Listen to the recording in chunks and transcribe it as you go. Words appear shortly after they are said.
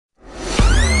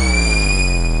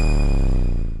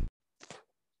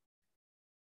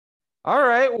All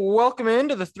right, welcome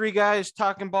into the Three Guys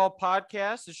Talking Ball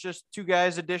podcast. It's just two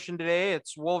guys edition today.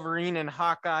 It's Wolverine and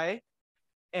Hawkeye,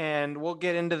 and we'll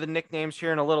get into the nicknames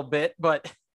here in a little bit.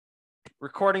 But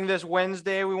recording this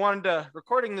Wednesday, we wanted to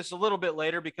recording this a little bit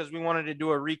later because we wanted to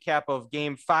do a recap of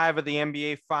Game 5 of the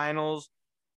NBA Finals.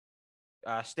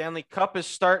 Stanley Cup is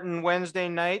starting Wednesday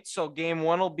night, so Game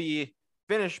 1 will be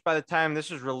finished by the time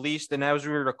this is released. And as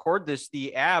we record this,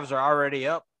 the Avs are already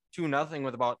up 2-0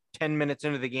 with about 10 minutes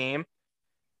into the game.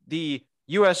 The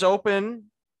U.S. Open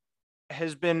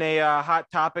has been a hot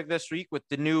topic this week with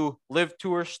the new Live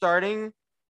Tour starting.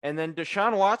 And then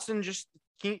Deshaun Watson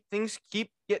things keep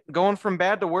going from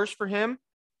bad to worse for him.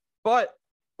 But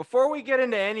before we get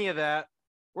into any of that,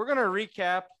 we're going to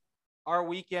recap our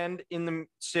weekend in the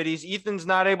cities. Ethan's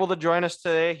not able to join us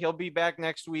today. He'll be back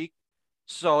next week.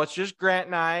 So it's just Grant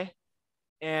and I.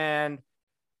 And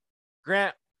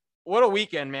Grant, what a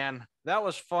weekend, man. That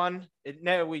was fun.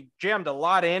 We jammed a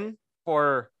lot in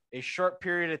for a short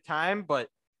period of time, but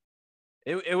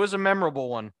it was a memorable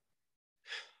one.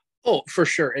 Oh, for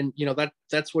sure. And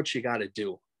that's what you got to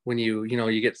do when you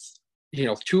get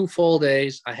 2 full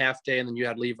days, a half day, and then you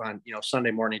had to leave on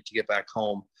Sunday morning to get back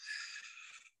home.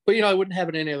 But I wouldn't have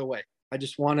it any other way. I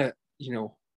just want to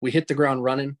we hit the ground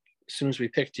running as soon as we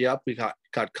picked you up. We got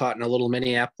caught in a little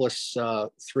Minneapolis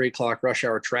 3 o'clock rush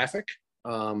hour traffic.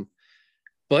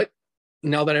 But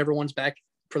now that everyone's back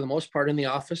for the most part in the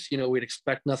office, we'd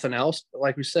expect nothing else. But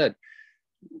like we said,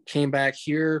 came back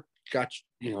here,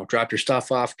 dropped your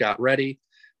stuff off, got ready,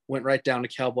 went right down to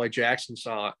Cowboy Jackson,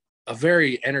 saw a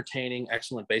very entertaining,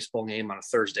 excellent baseball game on a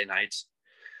Thursday night.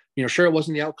 Sure, it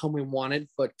wasn't the outcome we wanted,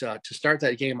 but to start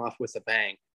that game off with a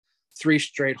bang, 3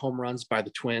 straight home runs by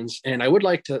the Twins. And I would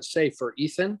like to say for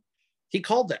Ethan, he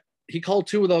called that. He called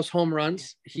 2 of those home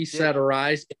runs. He said,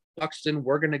 "Arise, Buxton,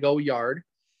 we're going to go yard."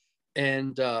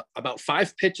 And about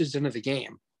 5 pitches into the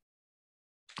game,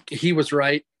 he was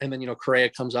right. And then, Correa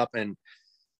comes up and,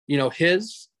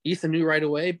 Ethan knew right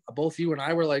away. Both you and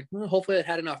I were like, hopefully it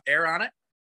had enough air on it,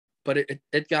 but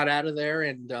it got out of there.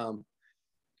 And,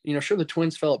 sure, the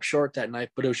Twins fell up short that night,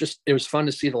 but it was fun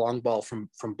to see the long ball from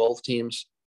both teams.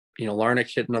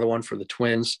 Larnach hit another one for the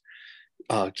Twins.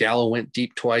 Gallo went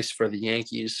deep twice for the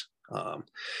Yankees.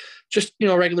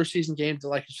 Regular season game that,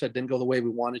 like you said, didn't go the way we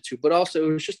wanted to, but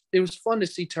also it was fun to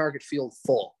see Target Field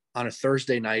full on a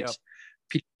Thursday night. Yep.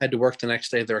 People had to work the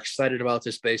next day. They're excited about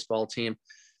this baseball team.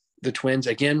 The Twins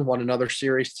again won another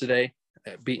series today,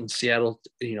 beating Seattle,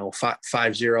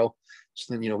 5-0.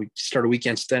 So then, we started a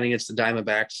weekend standing against the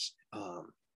Diamondbacks.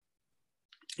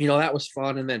 That was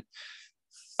fun. And then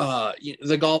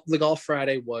the golf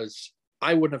Friday was,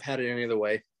 I wouldn't have had it any other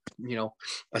way. A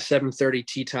 7:30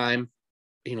 tee time.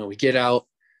 We get out,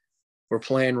 we're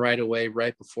playing right away,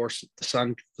 right before the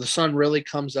sun really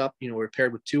comes up. We're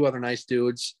paired with 2 other nice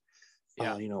dudes.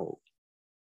 Yeah. We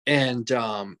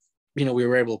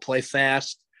were able to play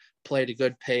fast, play at a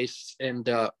good pace, and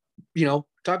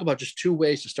talk about just 2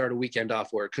 ways to start a weekend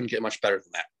off where it couldn't get much better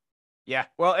than that. Yeah.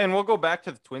 Well, and we'll go back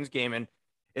to the Twins game, and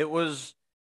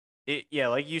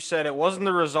like you said, it wasn't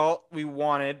the result we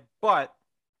wanted, but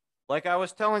like I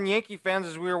was telling Yankee fans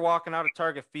as we were walking out of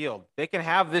Target Field, they can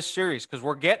have this series because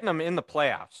we're getting them in the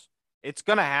playoffs. It's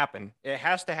going to happen. It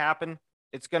has to happen.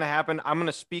 It's going to happen. I'm going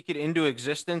to speak it into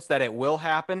existence that it will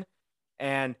happen.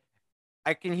 And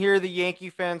I can hear the Yankee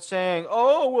fans saying,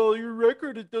 "Oh, well, your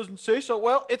record, it doesn't say so."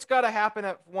 Well, it's got to happen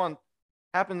at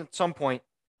some point.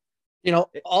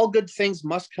 All good things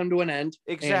must come to an end.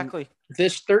 Exactly. And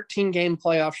this 13-game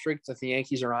playoff streak that the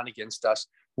Yankees are on against us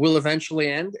will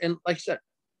eventually end. And like I said,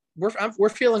 we're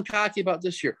feeling cocky about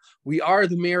this year. We are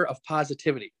the mirror of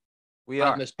positivity. We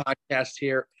are on this podcast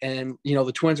here, and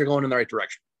the Twins are going in the right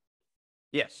direction.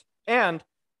 Yes, and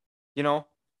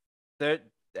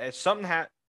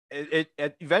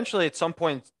eventually at some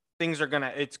point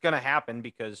it's gonna happen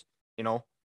because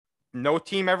no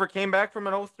team ever came back from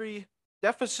an 0-3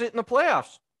 deficit in the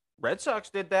playoffs. Red Sox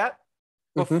did that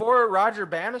before Roger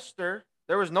Bannister.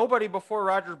 There was nobody before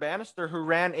Roger Bannister who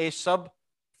ran a sub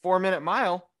 4-minute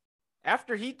mile.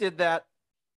 After he did that,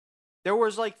 there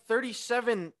was like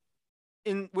 37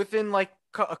 within like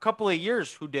a couple of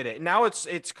years who did it. Now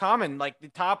it's common. Like the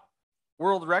top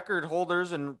world record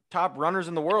holders and top runners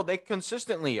in the world, they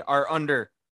consistently are under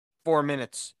 4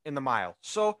 minutes in the mile.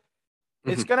 So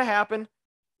it's going to happen.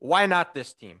 Why not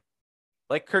this team?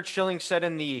 Like Curt Schilling said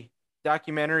in the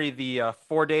documentary, the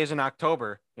 4 Days in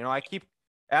October, I keep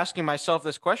asking myself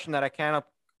this question that I can't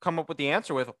come up with the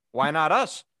answer with. Why not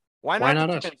us? Why not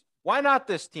us? Why not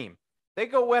this team? They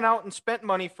went out and spent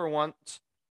money for once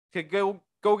to go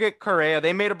get Correa.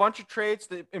 They made a bunch of trades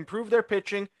to improve their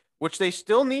pitching, which they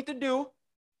still need to do.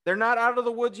 they're not out of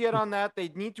the woods yet on that. They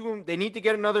need to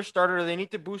get another starter. They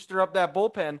need to booster up that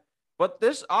bullpen. But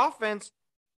this offense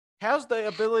has the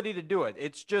ability to do it.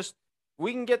 It's just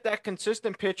we can get that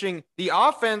consistent pitching, the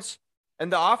offense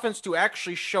to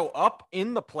actually show up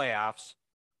in the playoffs.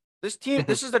 This team,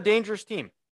 this is a dangerous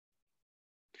team.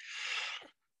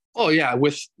 Oh yeah,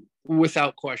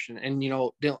 without question. And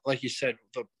like you said,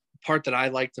 the part that I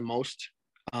like the most,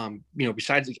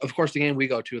 besides of course the game we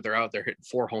go to, they're out there hitting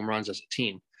 4 home runs as a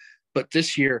team. But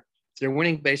this year, they're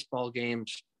winning baseball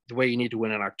games the way you need to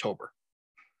win in October.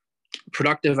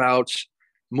 Productive outs,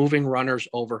 moving runners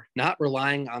over, not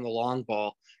relying on the long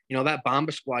ball. That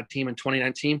Bomba Squad team in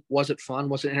 2019, was it fun?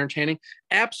 Was it entertaining?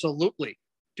 Absolutely.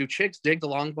 Do chicks dig the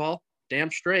long ball? Damn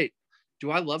straight.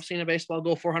 Do I love seeing a baseball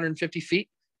go 450 feet?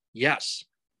 Yes.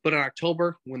 But in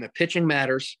October, when the pitching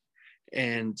matters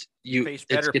and you face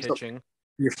better pitching.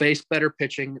 You face better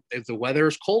pitching. If the weather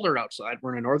is colder outside,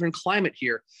 we're in a northern climate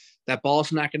here, that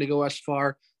ball's not going to go as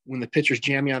far. When the pitcher's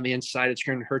jamming on the inside, it's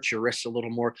going to hurt your wrists a little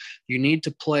more. You need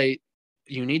to play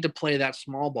that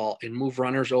small ball and move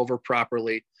runners over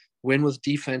properly, win with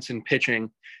defense and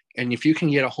pitching. And if you can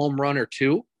get a home run or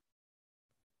two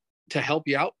to help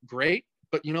you out, great.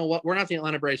 But you know what? We're not the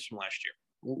Atlanta Braves from last year.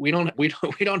 We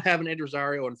don't have an Eddie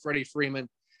Rosario and Freddie Freeman.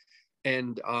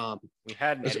 And we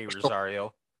had an Eddie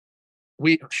Rosario.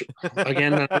 We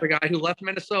again, another guy who left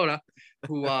Minnesota,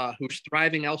 who's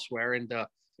thriving elsewhere, and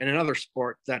in another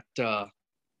sport that's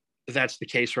the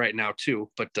case right now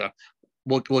too. But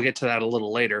we'll get to that a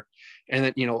little later. And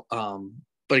then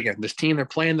but again, this team, they're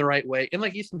playing the right way. And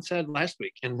like Ethan said last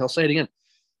week, and he'll say it again,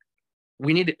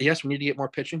 we need to get more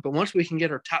pitching. But once we can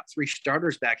get our top 3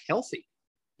 starters back healthy,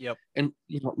 yep. And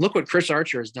look what Chris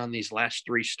Archer has done these last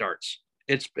 3 starts.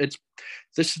 This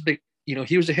is the.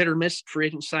 He was a hit or miss free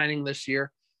agent signing this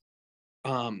year.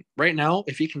 Right now,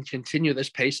 if he can continue this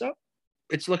pace up,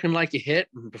 it's looking like a hit.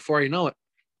 And before you know it,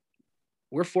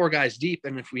 we're 4 guys deep.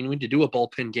 And if we need to do a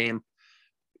bullpen game,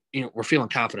 we're feeling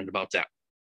confident about that.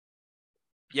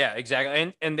 Yeah,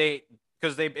 exactly. And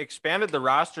because they expanded the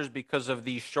rosters because of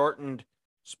the shortened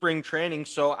spring training.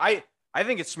 So I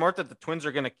think it's smart that the Twins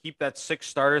are going to keep that 6th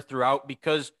starter throughout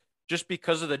because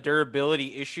of the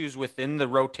durability issues within the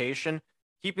rotation.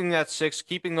 Keeping that 6,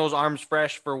 keeping those arms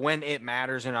fresh for when it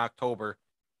matters in October.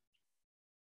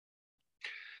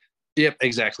 Yep,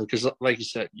 exactly. Because, like you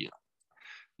said,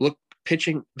 look,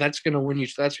 pitching that's going to win you.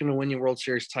 That's going to win you World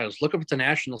Series titles. Look at what the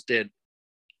Nationals did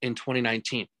in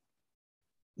 2019.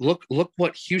 Look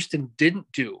what Houston didn't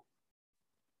do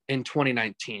in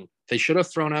 2019. They should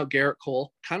have thrown out Garrett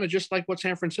Cole, kind of just like what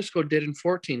San Francisco did in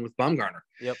 14 with Bumgarner.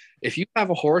 Yep. If you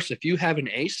have a horse, if you have an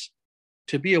ace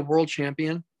to be a world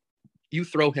champion, you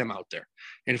throw him out there.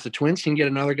 And if the Twins can get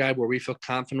another guy where we feel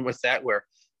confident with that, where,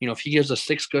 if he gives us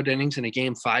 6 good innings in a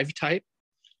game 5 type,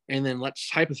 and then let's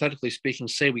hypothetically speaking,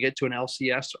 say we get to an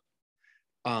LCS.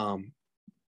 We're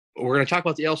going to talk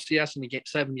about the LCS in the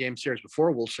 7-game series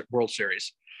before World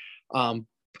Series. But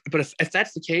if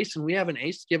that's the case and we have an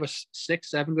ace to give us 6,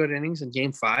 7 good innings in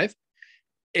game 5,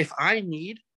 if I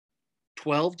need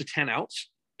 12 to 10 outs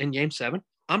in game 7,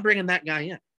 I'm bringing that guy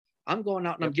in. I'm going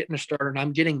out and I'm getting a starter and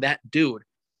I'm getting that dude,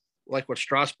 like what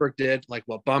Strasburg did, like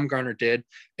what Bumgarner did,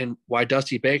 and why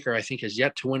Dusty Baker, I think, has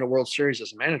yet to win a World Series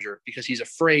as a manager because he's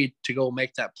afraid to go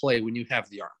make that play when you have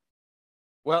the arm.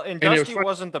 Well, and Dusty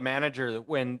wasn't the manager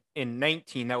when in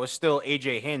 19, that was still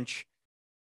AJ Hinch.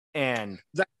 And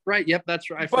that's right. Yep,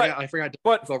 that's right. I forgot to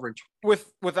go over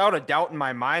without a doubt in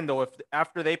my mind, though, if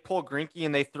after they pull Greinke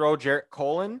and they throw Jarrett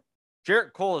Cole in,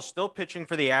 Jarrett Cole is still pitching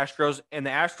for the Astros, and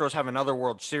the Astros have another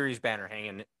World Series banner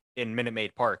hanging in Minute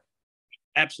Maid Park.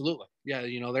 Absolutely. Yeah,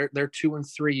 they're 2 and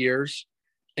 3 years.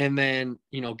 And then,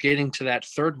 getting to that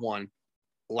third one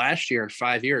last year in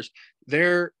 5 years,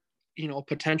 they're,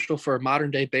 potential for a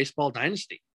modern day baseball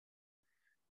dynasty.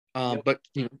 Yep. But,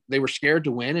 they were scared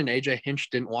to win, and AJ Hinch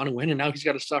didn't want to win. And now he's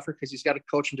got to suffer because he's got to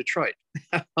coach in Detroit,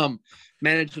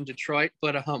 manage in Detroit.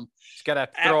 But he's got to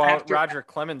throw out Roger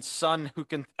Clemens' son, who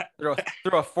can throw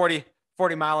a 40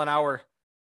 mile an hour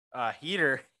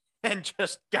heater, and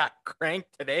just got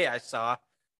cranked today. I saw.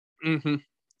 Mm-hmm.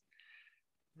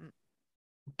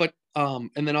 But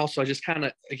and then also just kind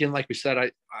of, again, like we said,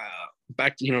 I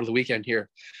back to the weekend here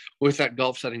with that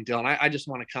golf setting, Dylan. I just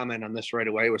want to comment on this right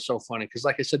away. It was so funny because,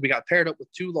 like I said, we got paired up with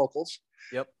 2 locals.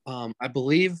 Yep. I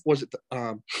believe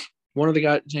one of the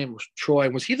guys' name was Troy.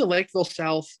 Was he the Lakeville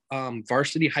South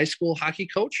varsity high school hockey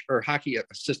coach or hockey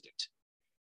assistant?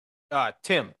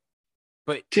 Tim.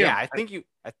 But Tim, yeah, I think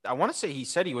I want to say he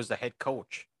said he was the head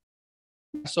coach.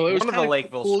 So it was one of the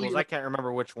Lakeville schools. I can't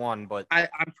remember which one, but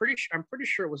I'm pretty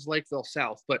sure it was Lakeville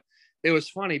South. But it was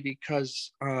funny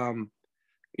because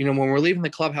when we're leaving the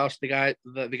clubhouse, the guy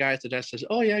at the desk says,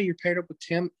 "Oh yeah, you're paired up with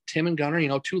Tim and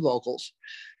Gunner, two locals."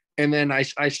 And then I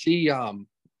see,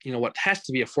 what has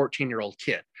to be a 14-year-old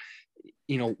kid,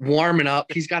 warming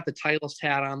up. He's got the Titleist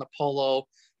hat on, the polo,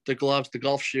 the gloves, the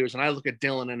golf shoes. And I look at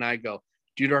Dylan and I go,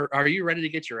 "Dude, are you ready to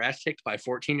get your ass kicked by a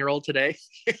 14-year-old today?"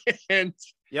 And,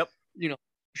 Yep.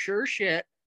 Sure shit.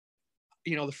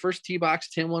 The first tee box,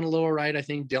 Tim went a little right. I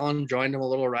think Dylan joined him a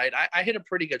little right. I hit a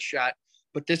pretty good shot,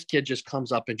 but this kid just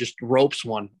comes up and just ropes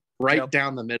one right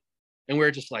down the middle. And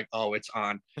we're just like, oh, it's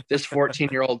on. This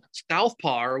 14-year-old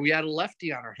southpaw, we had a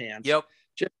lefty on our hands. Yep.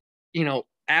 Just,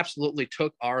 absolutely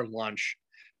took our lunch,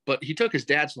 but he took his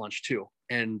dad's lunch too.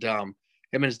 And him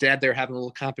and his dad, they're having a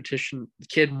little competition. The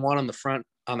kid won on the front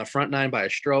nine by a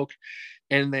stroke.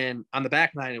 And then on the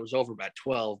back nine, it was over by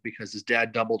 12 because his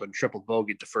dad doubled and tripled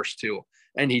bogeyed the first two.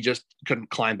 And he just couldn't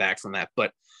climb back from that.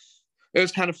 But it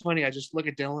was kind of funny. I just look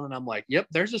at Dylan and I'm like, yep,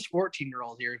 there's this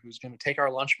 14-year-old here who's going to take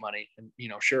our lunch money. And,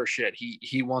 sure shit,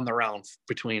 he won the round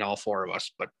between all four of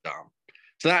us. But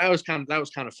so that was kind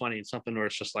of funny, and something where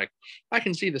it's just like, I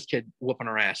can see this kid whooping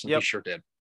our ass, and he sure did.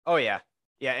 Oh yeah.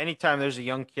 Yeah. Anytime there's a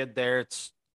young kid there,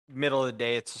 it's middle of the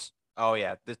day. It's, oh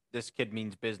yeah, this kid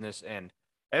means business. And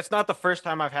it's not the first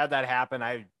time I've had that happen.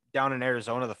 Down in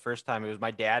Arizona, the first time it was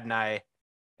my dad and I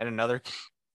and another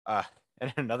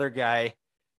guy.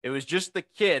 It was just the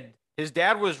kid. His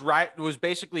dad was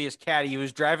basically his caddy. He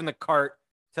was driving the cart,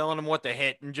 telling him what to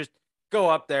hit and just go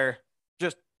up there,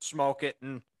 just smoke it.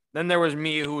 And then there was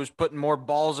me, who was putting more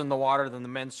balls in the water than the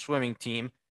men's swimming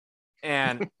team.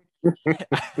 And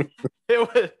it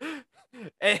was,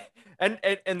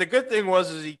 and the good thing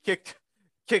is he kicked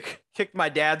my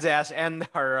dad's ass and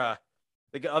our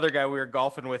the other guy we were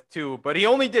golfing with too. But he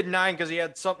only did 9 because he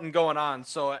had something going on.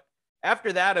 So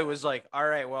after that, it was like, all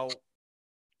right, well,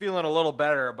 feeling a little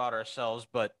better about ourselves.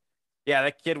 But yeah,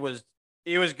 that kid was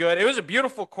good. It was a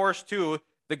beautiful course too.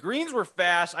 The greens were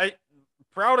fast.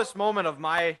 Proudest moment of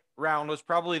my round was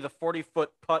probably the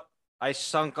 40-foot putt I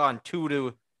sunk on 2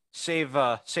 to save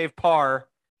par.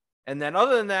 And then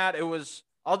other than that,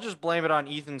 I'll just blame it on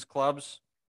Ethan's clubs.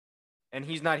 And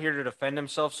he's not here to defend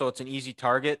himself, so it's an easy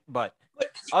target. But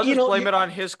I'll just blame it on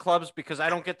his clubs because I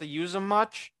don't get to use them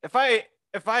much. If I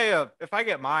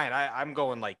get mine, I'm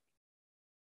going like,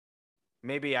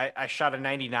 maybe I shot a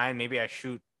 99, maybe I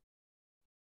shoot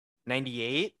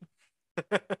 98.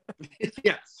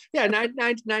 yeah,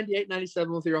 98,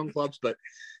 97 with your own clubs. But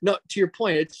no, to your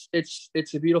point,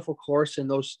 it's a beautiful course, and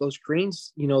those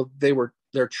greens,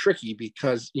 they're tricky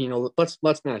because let's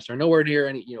be honest, they're nowhere near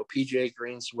any PGA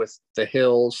greens with the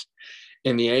hills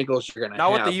and the angles you're gonna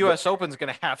not have. What the U.S. Open's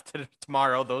gonna have to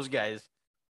tomorrow. Those guys,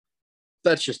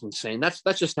 that's just insane. That's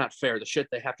just not fair. The shit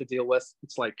they have to deal with.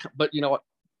 It's like, but you know what?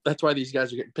 That's why these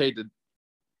guys are getting paid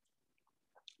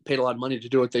a lot of money to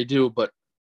do what they do. But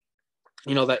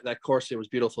that course, it was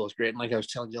beautiful. It was great. And like I was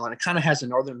telling you, it kind of has a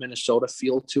northern Minnesota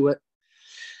feel to it.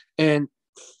 And,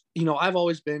 I've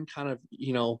always been kind of,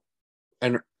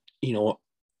 an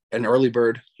early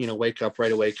bird, wake up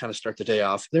right away, kind of start the day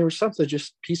off. There was something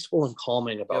just peaceful and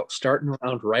calming about starting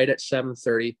around right at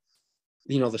 7:30.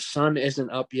 The sun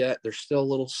isn't up yet. There's still a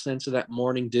little sense of that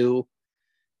morning dew.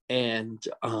 And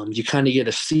you kind of get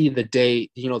to see the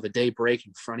day, the day break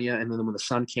in front of you. And then when the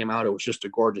sun came out, it was just a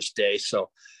gorgeous day. So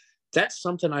that's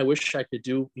something I wish I could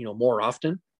do, more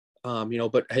often.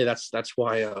 But hey, that's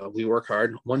why we work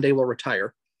hard. One day we'll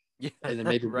retire. Yeah, and then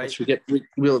maybe once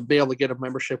we'll be able to get a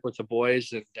membership with the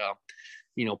boys and,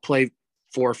 play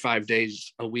 4 or 5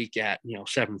 days a week at,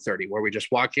 7:30, where we just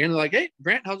walk in and like, hey,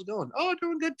 Grant, how's it going? Oh,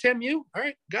 doing good. Tim, you? All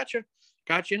right. Gotcha.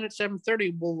 Got you in at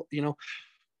 7:30. We'll,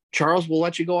 Charles will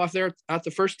let you go off there at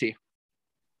the first tee.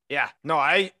 Yeah,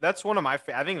 no, that's one of my,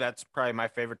 I think that's probably my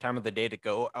favorite time of the day to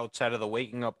go outside of the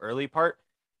waking up early part,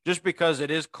 just because it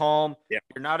is calm. Yeah.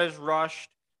 You're not as rushed.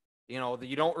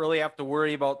 You don't really have to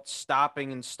worry about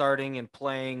stopping and starting and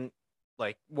playing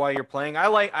like while you're playing. I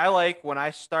like when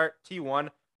I start T1,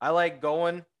 I like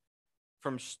going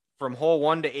from hole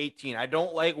 1 to 18. I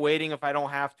don't like waiting if I don't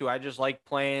have to. I just like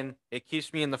playing. It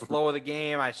keeps me in the flow of the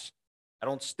game. I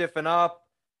don't stiffen up.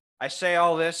 I say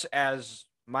all this as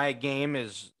my game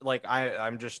is like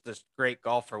I'm just this great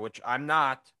golfer, which I'm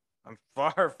not. I'm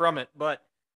far from it, but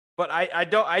I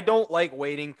don't like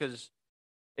waiting because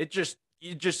it just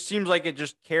seems like it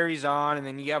just carries on, and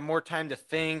then you have more time to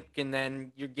think, and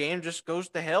then your game just goes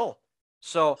to hell.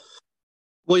 So,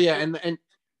 well, yeah, and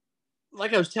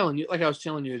like I was telling you,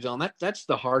 Dylan, that's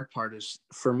the hard part. Is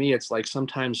for me, it's like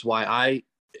sometimes why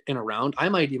in a round I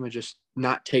might even just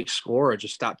not take score or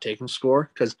just stop taking score,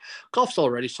 because golf's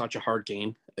already such a hard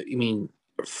game. I mean,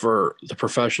 for the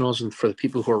professionals and for the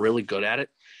people who are really good at it,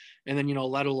 And then,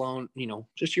 let alone,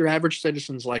 just your average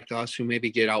citizens like us who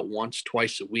maybe get out once,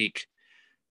 twice a week.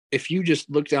 If you just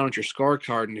look down at your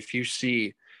scorecard and if you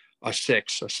see a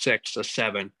 6, a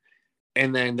 7,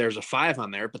 and then there's a 5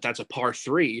 on there, but that's a par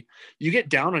 3, you get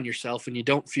down on yourself and you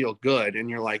don't feel good. And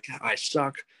you're like, I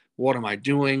suck. What am I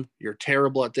doing? You're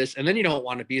terrible at this. And then you don't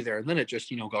want to be there. And then it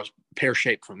just, goes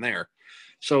pear-shaped from there.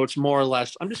 So it's more or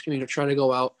less, I'm just going to try to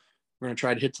go out. We're going to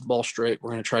try to hit the ball straight.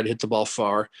 We're going to try to hit the ball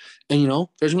far. And,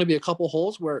 there's going to be a couple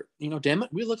holes where, damn it,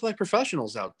 we look like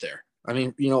professionals out there. I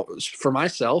mean, for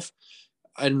myself,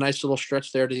 I had a nice little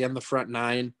stretch there to the end of the front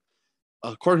 9.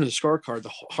 According to the scorecard,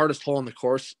 the hardest hole in the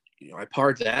course, I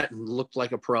parred that and looked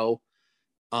like a pro.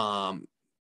 And,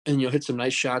 hit some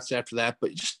nice shots after that.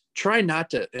 But just try not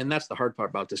to, and that's the hard part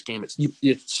about this game.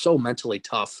 It's so mentally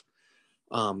tough.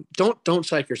 Don't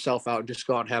psych yourself out and just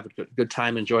go out and have a good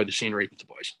time, enjoy the scenery with the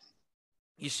boys.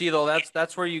 You see, though,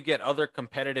 that's where you get other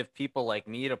competitive people like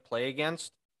me to play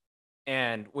against.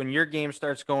 And when your game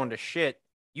starts going to shit,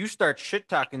 you start shit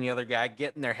talking the other guy,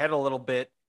 get in their head a little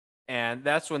bit. And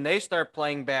that's when they start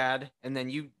playing bad. And then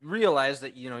you realize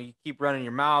that, you keep running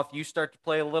your mouth. You start to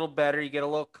play a little better. You get a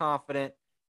little confident.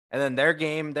 And then their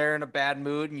game, they're in a bad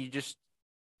mood. And you just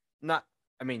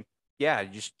you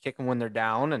just kick them when they're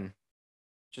down. And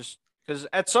just because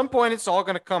at some point it's all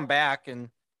going to come back and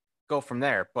go from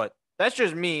there. But that's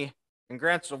just me. And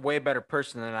Grant's a way better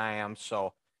person than I am.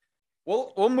 So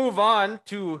we'll move on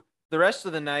to the rest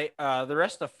of the night, the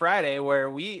rest of Friday, where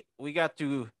we got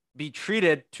to be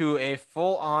treated to a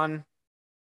full-on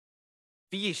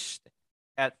feast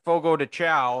at Fogo de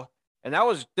Chao. And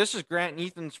this is Grant and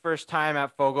Ethan's first time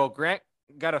at Fogo. Grant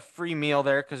got a free meal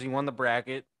there because he won the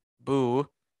bracket. Boo.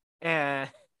 And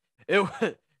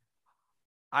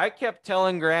I kept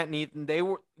telling Grant and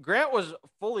Ethan, Grant was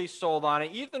fully sold on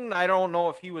it. Ethan, I don't know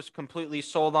if he was completely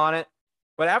sold on it,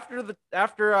 but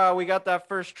after we got that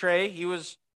first tray,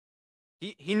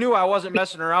 he knew I wasn't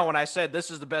messing around when I said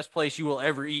this is the best place you will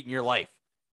ever eat in your life.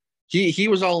 He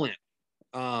was all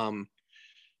in.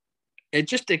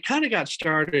 It kind of got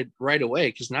started right away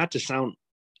because not to sound,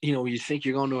 you think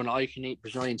you're going to an all-you-can-eat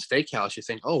Brazilian steakhouse, you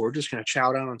think, oh, we're just going to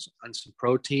chow down on some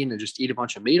protein and just eat a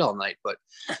bunch of meat all night, but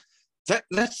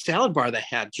that salad bar they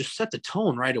had just set the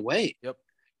tone right away. Yep.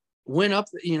 Went up,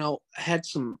 I had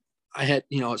some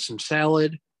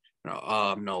salad.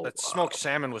 That smoked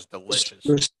salmon was delicious.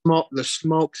 The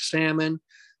smoked salmon,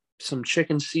 some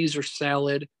chicken Caesar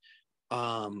salad,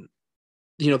 the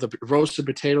roasted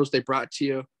potatoes they brought to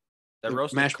you. The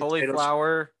roasted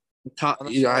cauliflower.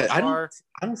 I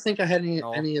don't think I had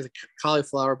any of the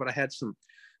cauliflower, but I had some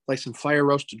fire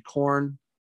roasted corn.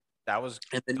 That was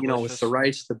and then delicious. With the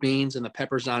rice, the beans, and the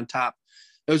peppers on top.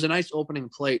 It was a nice opening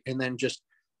plate, and then just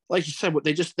like you said,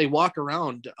 they walk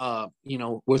around,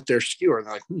 with their skewer.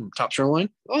 They're like, top sirloin.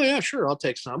 Oh yeah, sure, I'll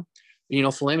take some.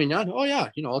 Filet mignon. Oh yeah,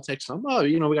 I'll take some. Oh,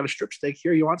 we got a strip steak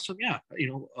here. You want some? Yeah.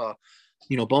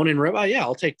 Bone-in ribeye. Yeah,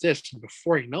 I'll take this. And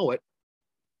before you know it,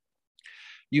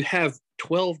 you have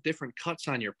 12 different cuts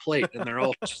on your plate, and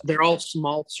they're all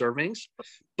small servings,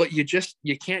 but you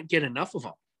can't get enough of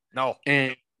them. No.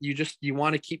 And you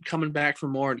want to keep coming back for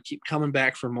more and keep coming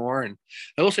back for more. And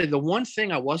I will say the one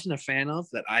thing I wasn't a fan of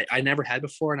that I never had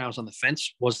before and I was on the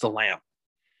fence was the lamb.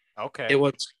 Okay. It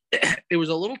was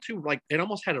a little too, it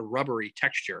almost had a rubbery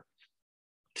texture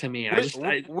to me.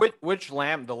 Which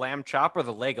lamb, the lamb chop or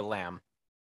the leg of lamb?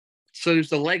 So there's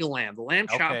the leg of lamb. The lamb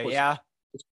chop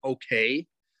was okay.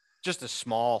 Just a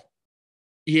small.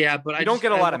 Yeah, but you don't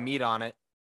get a lot of meat on it.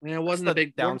 And it wasn't a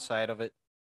big downside of it.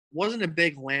 Wasn't a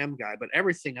big lamb guy, but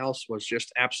everything else was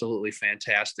just absolutely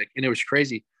fantastic. And it was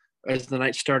crazy as the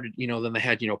night started, then they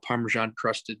had, Parmesan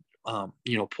crusted,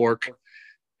 pork.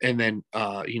 And then,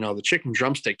 the chicken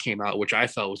drumstick came out, which I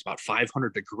felt was about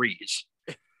 500 degrees.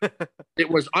 It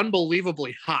was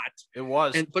unbelievably hot. It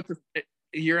was. But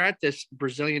you're at this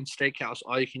Brazilian steakhouse,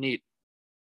 all you can eat.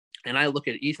 And I look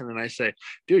at Ethan and I say,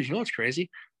 dude, you know what's crazy?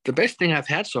 The best thing I've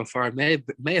had so far may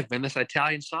have been this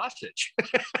Italian sausage.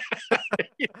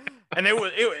 And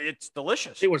it's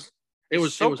delicious. It was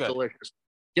so delicious.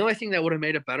 The only thing that would have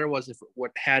made it better was if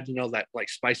it had, that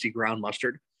spicy ground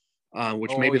mustard,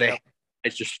 which they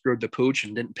just screwed the pooch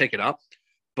and didn't pick it up.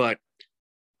 But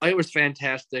it was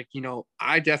fantastic.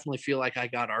 I definitely feel like I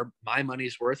got my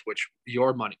money's worth, which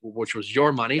was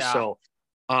your money. Yeah. So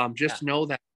know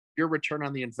that your return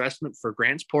on the investment for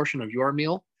Grant's portion of your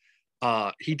meal,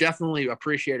 he definitely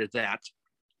appreciated that.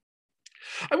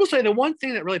 I will say the one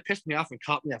thing that really pissed me off and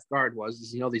caught me off guard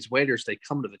was these waiters, they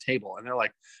come to the table and they're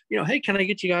like, hey, can I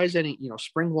get you guys any,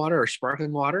 spring water or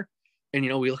sparkling water? And,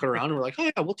 we look around and we're like, oh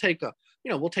yeah,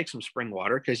 we'll take some spring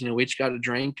water. Cause we each got a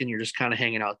drink and you're just kind of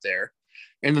hanging out there.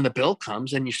 And then the bill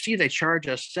comes and you see they charge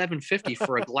us $7.50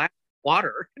 for a glass of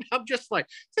water. And I'm just like,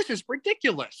 this is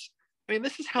ridiculous. I mean,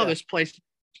 this is how this place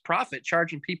profit,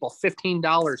 charging people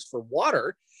 $15 for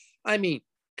water. I mean,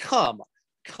 come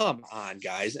on,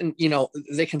 guys. And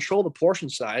they control the portion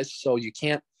size, so you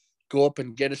can't go up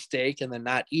and get a steak and then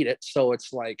not eat it. So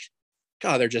it's like,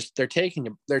 God, they're taking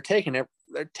you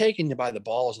by the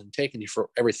balls and taking you for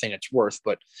everything it's worth.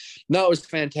 But no, it was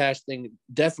fantastic.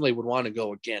 Definitely would want to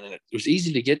go again. And it was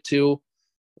easy to get to.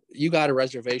 You got a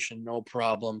reservation, no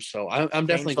problem. So I'm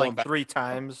definitely going back 3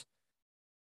 times.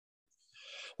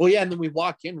 Well, yeah, and then we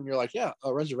walk in and you're like, yeah,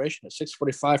 a reservation at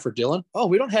 6:45 for Dylan. Oh,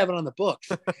 we don't have it on the books.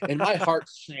 And my heart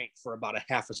sank for about a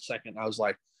half a second. I was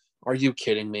like, are you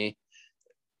kidding me?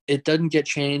 It doesn't get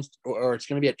changed, or it's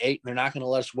going to be at 8 and they're not going to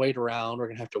let us wait around. We're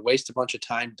going to have to waste a bunch of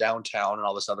time downtown and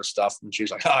all this other stuff. And she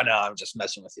was like, oh no, I'm just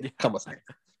messing with you. Come with me.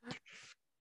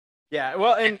 Yeah.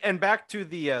 Well, and back to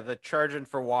the charging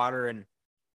for water and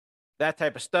that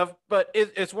type of stuff. But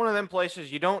it's one of them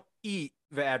places you don't eat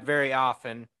that very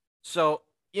often. So,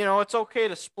 it's okay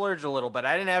to splurge a little bit.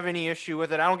 I didn't have any issue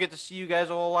with it. I don't get to see you guys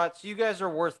a whole lot. So you guys are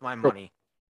worth my money.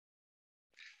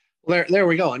 Well, there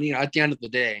we go. And, at the end of the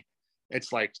day,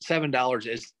 it's like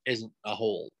 $7 isn't a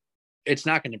whole. It's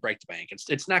not going to break the bank.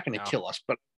 It's not going to kill us,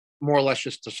 but more or less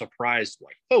just a surprise.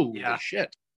 Like, holy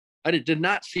shit, I did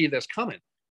not see this coming.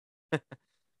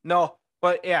 No,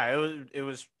 but yeah, it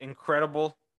was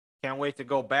incredible. Can't wait to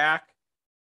go back.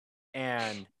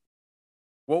 And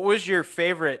what was your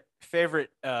favorite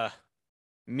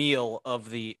meal of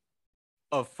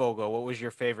Fogo? What was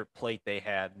your favorite plate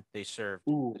they served?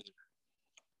 Ooh.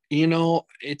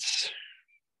 It's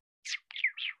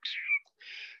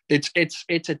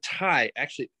a tie.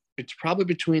 Actually, it's probably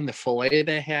between the filet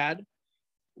they had,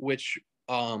 which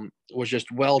was just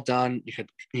well done. You could,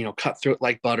 cut through it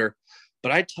like butter.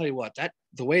 But I tell you what,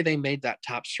 the way they made that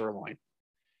top sirloin.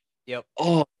 Yep.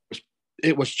 Oh,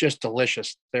 it was just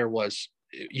delicious. It was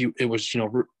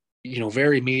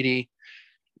very meaty.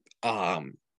 A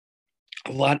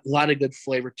lot of good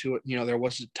flavor to it. There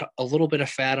was a little bit of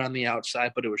fat on the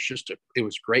outside, but it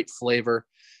was great flavor.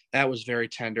 That was very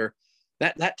tender.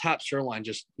 That top sirloin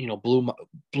just, blew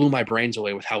my brains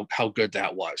away with how good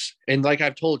that was. And like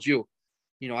I've told you,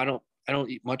 I don't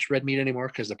eat much red meat anymore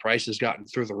because the price has gotten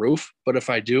through the roof. But if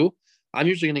I do, I'm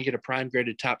usually going to get a prime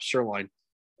graded top sirloin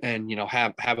and,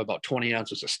 have about 20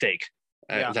 ounces of steak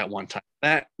at that one time.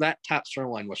 That top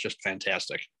sirloin was just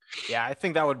fantastic. Yeah, I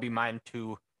think that would be mine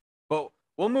too. But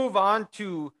we'll move on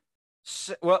to,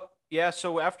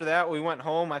 so after that, we went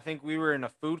home. I think we were in a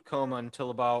food coma until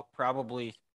about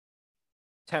probably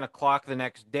 10 o'clock the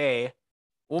next day.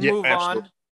 We'll move on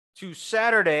to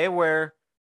Saturday, where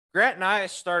Grant and I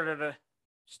started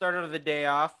the day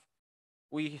off.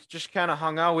 We just kind of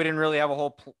hung out. We didn't really have a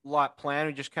whole lot planned.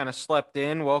 We just kind of slept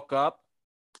in, woke up,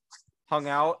 hung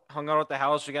out at the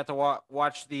house. We got to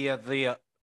watch the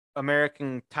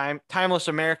timeless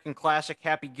American classic,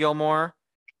 Happy Gilmore.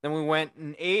 Then we went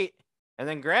and ate, and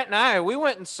then Grant and I, we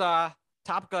went and saw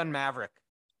Top Gun Maverick.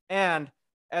 And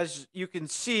as you can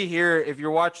see here, if you're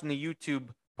watching the YouTube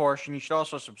portion, you should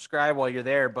also subscribe while you're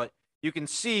there. But you can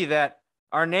see that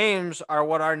our names are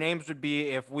what our names would be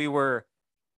if we were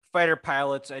fighter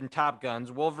pilots and Top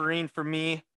Guns. Wolverine for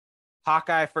me,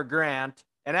 Hawkeye for Grant.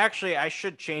 And actually, I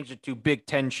should change it to Big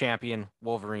Ten champion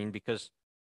Wolverine, because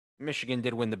Michigan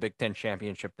did win the Big Ten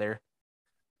championship there.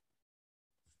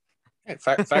 Hey,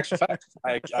 facts are facts.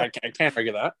 I can't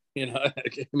argue that.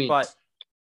 I mean, but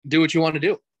do what you want to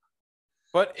do.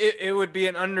 But it would be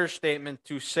an understatement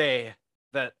to say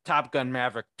that Top Gun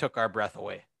Maverick took our breath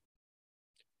away.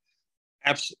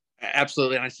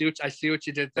 Absolutely, and I see what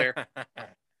you did there.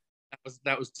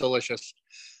 that was delicious.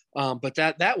 But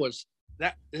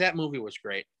that movie was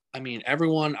great. I mean,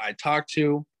 everyone I talked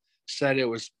to said it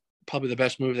was probably the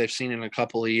best movie they've seen in a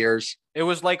couple of years. It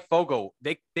was like Fogo.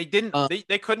 They didn't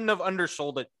they couldn't have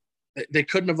undersold it. They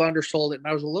couldn't have undersold it, and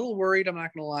I was a little worried. I'm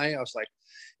not going to lie. I was like,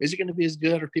 is it going to be as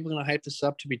good? Are people going to hype this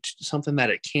up to be something that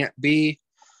it can't be?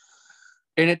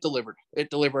 And it delivered. It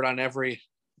delivered on every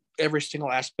single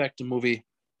aspect the movie,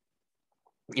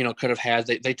 could have had.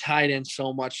 They tied in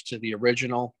so much to the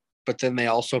original, but then they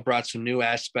also brought some new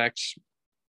aspects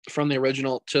from the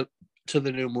original to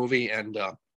the new movie. And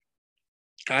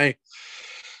I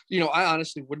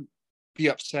honestly wouldn't be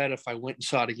upset if I went and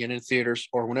saw it again in theaters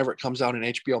or whenever it comes out in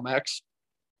HBO Max.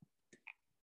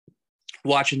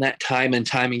 Watching that time and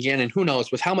time again, and who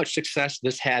knows, with how much success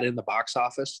this had in the box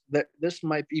office, that this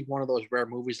might be one of those rare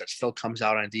movies that still comes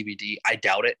out on DVD. I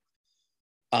doubt it.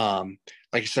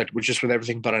 Like I said, with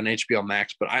everything but on HBO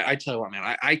Max. But I tell you what,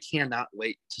 man, I cannot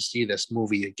wait to see this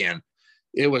movie again.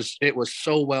 it was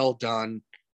so well done.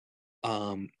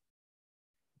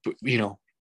 You know,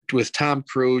 with Tom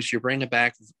Cruise, you're bringing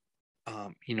back,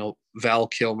 Val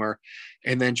Kilmer,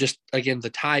 and then just again the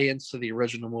tie-ins to the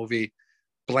original movie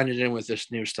blended in with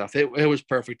this new stuff. It was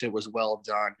perfect. It was well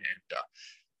done, and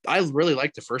I really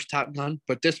liked the first Top Gun,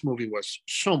 but this movie was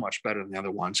so much better than the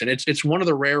other ones, and it's one of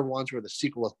the rare ones where the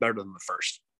sequel is better than the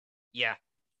first. Yeah.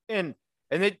 And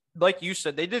they, like you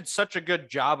said, they did such a good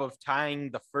job of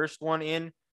tying the first one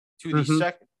in to the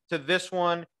second to this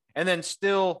one, and then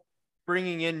still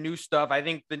bringing in new stuff. I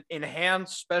think the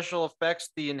enhanced special effects,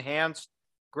 the enhanced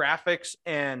graphics,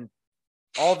 and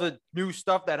all the new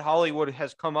stuff that Hollywood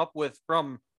has come up with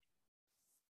from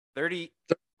 30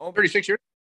 36 years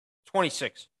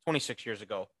 26 years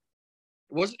ago.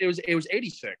 It was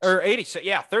 86 or 86.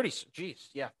 Yeah, 30. Jeez.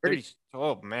 Yeah, 30.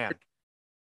 Oh, man.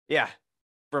 Yeah,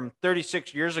 from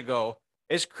 36 years ago.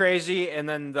 It's crazy. And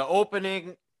then the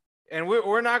opening, and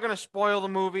we're not going to spoil the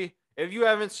movie. If you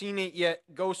haven't seen it yet,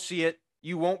 go see it.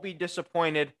 You won't be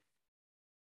disappointed.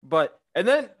 And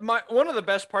then one of the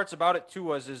best parts about it too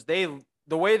was the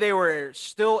way they were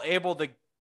still able to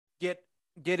get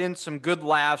in some good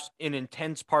laughs in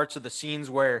intense parts of the scenes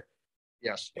where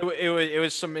yes it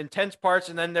was some intense parts,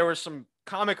 and then there was some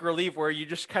comic relief where you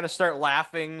just kind of start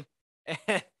laughing.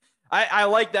 And I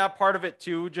like that part of it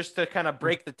too, just to kind of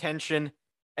break the tension.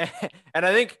 And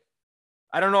I think,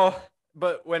 I don't know,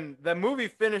 but when the movie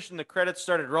finished and the credits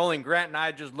started rolling, Grant and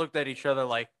I just looked at each other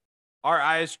like our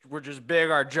eyes were just big,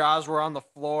 our jaws were on the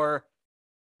floor.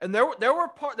 And there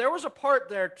was a part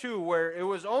there too where it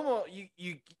was almost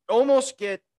you almost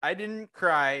get, I didn't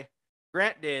cry,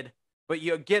 Grant did, but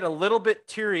you get a little bit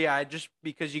teary-eyed just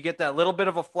because you get that little bit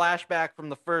of a flashback from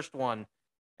the first one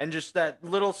and just that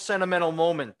little sentimental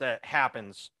moment that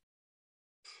happens.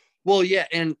 Well, yeah,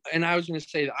 and I was going to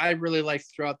say that I really liked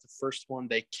throughout the first one,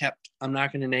 they kept, I'm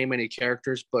not going to name any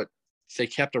characters, but they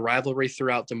kept a rivalry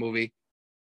throughout the movie.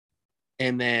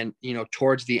 And then,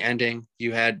 towards the ending,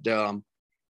 you had,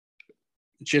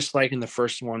 just like in the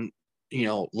first one,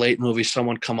 late movie,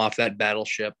 someone come off that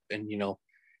battleship and,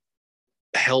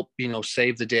 help,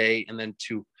 save the day. And then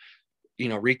to,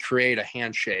 recreate a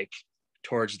handshake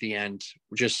towards the end,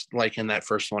 just like in that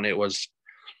first one, it was,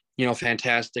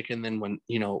 fantastic. And then when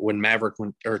Maverick,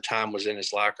 or Tom was in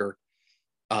his locker,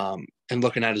 and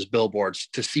looking at his billboards,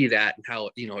 to see that and how,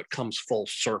 it comes full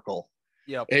circle.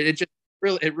 Yeah. It just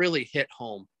really hit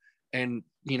home. And,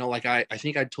 like I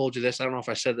think I told you this, I don't know if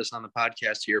I said this on the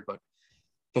podcast here, but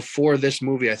before this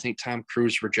movie, I think Tom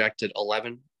Cruise rejected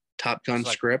 11 Top Gun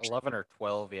scripts. 11 or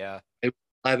 12. Yeah.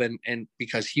 11. And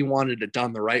because he wanted it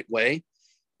done the right way.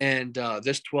 And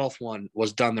this 12th one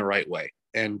was done the right way.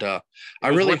 And I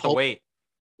really hope it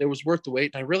was worth the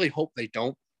wait. I really hope they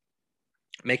don't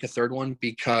make a third one,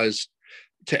 because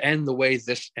to end the way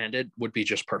this ended would be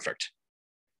just perfect.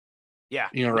 Yeah.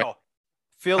 Right. No.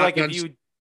 Feel Top like Guns,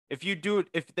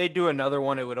 if they do another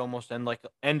one, it would almost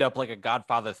end up like a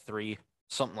Godfather 3,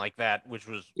 something like that, which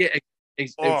was it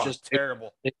was just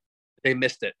terrible. They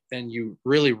missed it, and you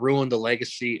really ruined the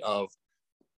legacy of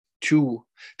two.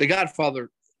 The Godfather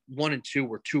 1 and 2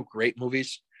 were two great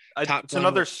movies. It's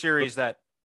another series that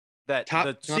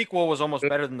the sequel was almost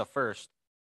better than the first.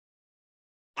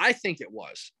 I think it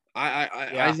was.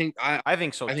 I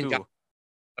think so too.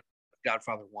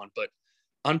 Godfather 1, but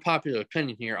unpopular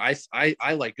opinion here. I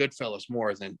like Goodfellas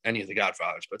more than any of the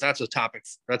Godfathers, but that's a topic.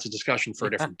 That's a discussion for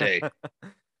a different day.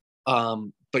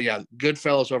 But yeah,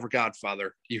 Goodfellas over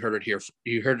Godfather. You heard it here.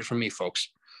 You heard it from me, folks.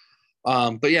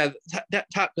 But yeah, that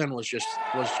Top Gun was,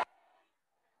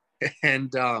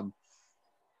 and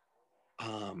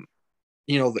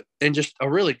and just a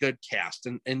really good cast.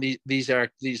 And these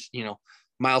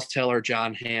Miles Teller,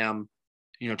 John Hamm,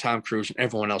 Tom Cruise, and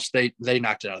everyone else. They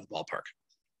knocked it out of the ballpark.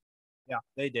 Yeah,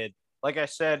 they did. Like I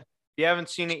said, if you haven't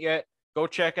seen it yet, go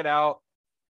check it out.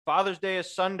 Father's Day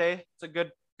is Sunday. It's a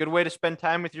good way to spend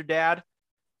time with your dad.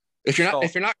 If you're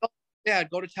not dad,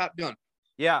 go to Top Gun.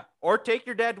 Yeah, or take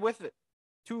your dad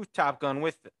to Top Gun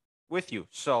with you.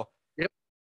 So yep.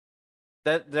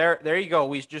 There you go.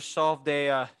 We just solved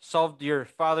your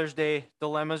Father's Day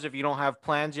dilemmas. If you don't have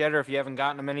plans yet, or if you haven't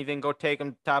gotten them anything, go take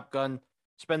them to Top Gun.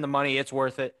 Spend the money. It's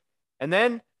worth it. And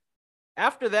then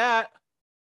after that,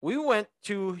 we went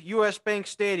to US Bank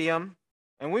Stadium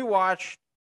and we watched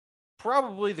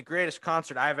probably the greatest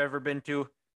concert I've ever been to.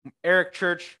 Eric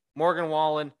Church, Morgan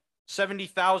Wallen,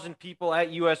 70,000 people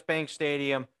at US Bank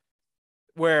Stadium,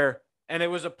 and it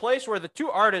was a place where the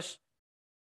two artists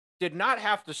did not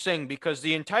have to sing because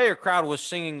the entire crowd was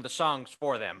singing the songs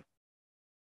for them.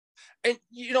 And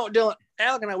Dylan,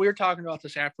 Alec and I, we were talking about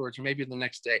this afterwards, or maybe the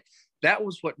next day. That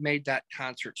was what made that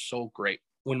concert so great.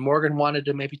 When Morgan wanted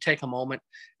to maybe take a moment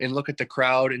and look at the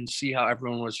crowd and see how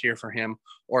everyone was here for him,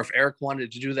 or if Eric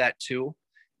wanted to do that too,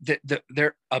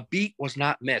 a beat was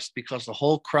not missed because the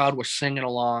whole crowd was singing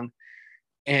along,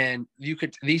 and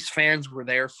these fans were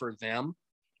there for them.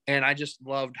 And I just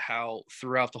loved how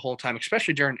throughout the whole time,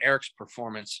 especially during Eric's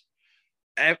performance,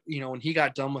 when he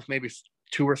got done with maybe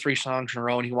 2 or 3 songs in a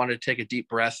row and he wanted to take a deep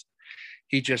breath,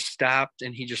 he just stopped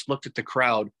and he just looked at the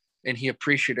crowd and he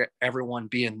appreciated everyone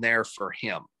being there for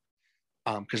him.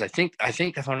 Because I think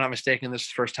if I'm not mistaken, this is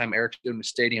the first time Eric's doing the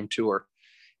stadium tour,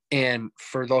 and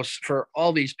for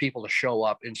all these people to show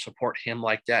up and support him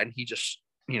like that, and he just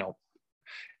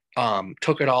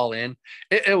took it all in.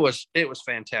 It was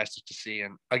fantastic to see.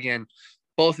 And again,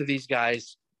 both of these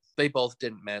guys, they both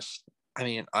didn't miss. I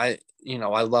mean, I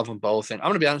love them both. And I'm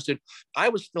gonna be honest, dude, I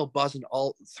was still buzzing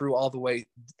all the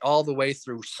way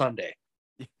through Sunday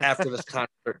after this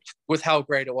concert with how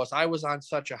great it was. I was on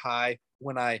such a high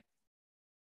when I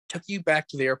took you back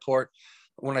to the airport,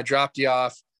 when I dropped you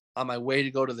off on my way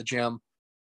to go to the gym.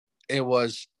 I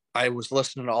was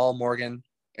listening to all Morgan.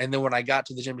 And then when I got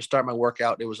to the gym to start my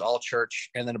workout, it was all church.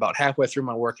 And then about halfway through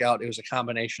my workout, it was a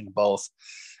combination of both.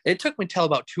 It took me till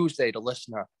about Tuesday to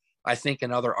listen to, I think,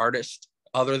 another artist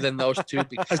other than those two,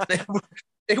 because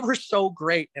they were so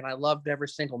great. And I loved every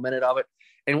single minute of it.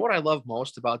 And what I love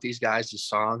most about these guys'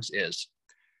 songs is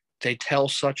they tell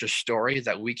such a story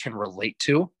that we can relate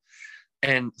to.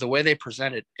 And the way they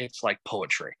present it, it's like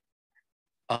poetry.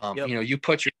 Yep. You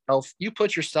put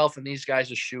yourself in these guys'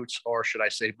 shoes, or should I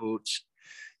say boots.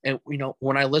 And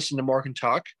when I listen to Morgan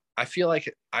talk, I feel like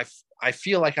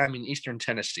I'm in Eastern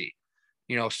Tennessee,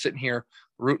 sitting here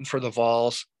rooting for the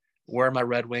Vols, wearing my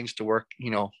Red Wings to work,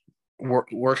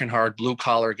 working hard, blue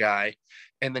collar guy.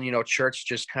 And then, Church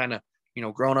just kind of,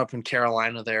 growing up in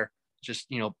Carolina there, just,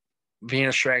 being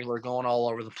a straggler, going all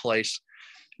over the place,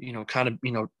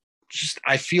 just,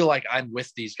 I feel like I'm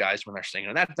with these guys when they're singing.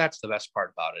 And that's the best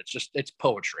part about it. It's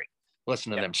poetry.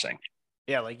 Listen to them sing.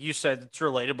 Yeah, like you said, it's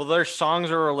relatable. Their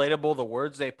songs are relatable. The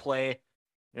words they play,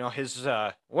 his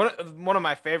one of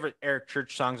my favorite Eric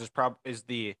Church songs is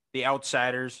the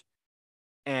Outsiders,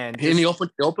 and he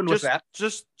opened with that.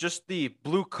 Just the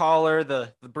blue collar,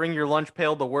 the bring your lunch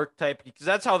pail to work type, because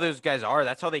that's how those guys are.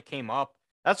 That's how they came up.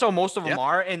 That's how most of them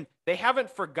are, and they haven't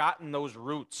forgotten those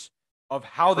roots of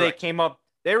how they came up.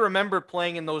 They remember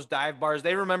playing in those dive bars.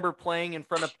 They remember playing in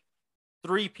front of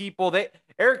 3 people.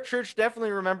 Eric Church definitely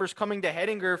remembers coming to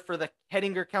Hettinger for the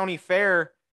Hettinger County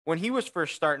Fair when he was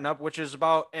first starting up, which is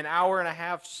about an hour and a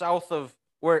half south of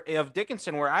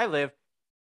Dickinson, where I live.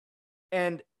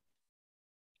 And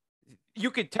you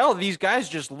could tell these guys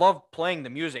just loved playing the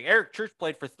music. Eric Church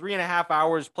played for 3.5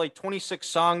 hours, played 26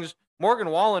 songs. Morgan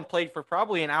Wallen played for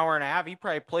probably an hour and a half. He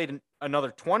probably played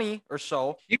another 20 or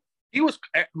so.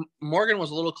 Morgan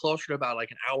was a little closer to about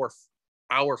like an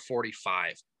hour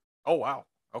 45. Oh, wow.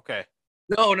 Okay.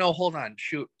 No, hold on.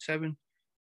 Shoot. 7.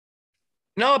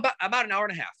 No, about an hour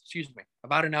and a half. Excuse me.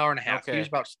 About an hour and a half. Okay. He was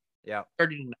about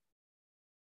 30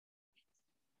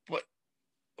 to.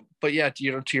 But yeah,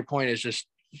 to your point, is just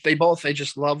they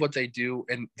just love what they do,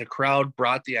 and the crowd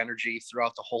brought the energy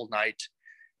throughout the whole night.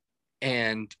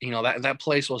 And that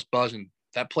place was buzzing.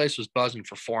 That place was buzzing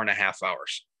for 4.5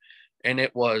 hours, and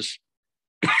it was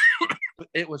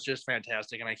just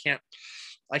fantastic. And I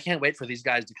can't wait for these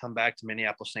guys to come back to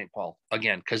Minneapolis, St. Paul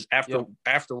again, because after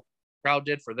what the crowd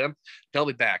did for them, they'll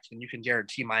be back, and you can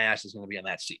guarantee my ass is going to be in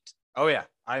that seat. Oh yeah,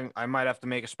 I might have to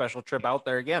make a special trip out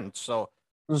there again. So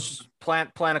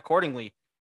plan accordingly.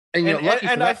 And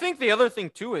I think the other thing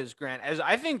too is, Grant, as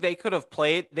I think they could have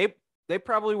played, they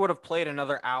probably would have played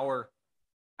another hour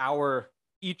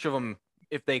each of them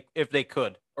if they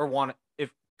could, or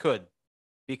could,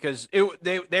 because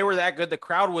they were that good. The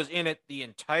crowd was in it the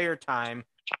entire time.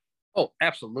 Oh,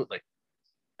 absolutely.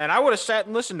 And I would have sat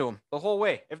and listened to them the whole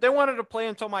way. If they wanted to play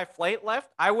until my flight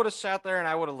left, I would have sat there and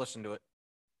I would have listened to it.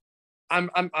 I'm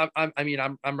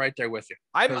right there with you.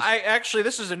 I actually,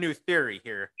 this is a new theory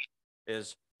here,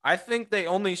 is I think they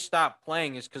only stopped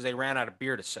playing is because they ran out of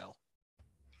beer to sell.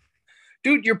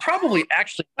 Dude, you're probably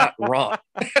actually not wrong.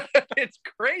 It's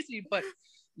crazy, but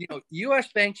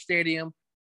US Bank Stadium,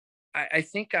 I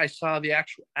think I saw the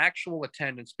actual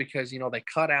attendance, because they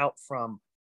cut out from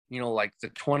like the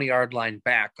 20-yard line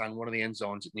back on one of the end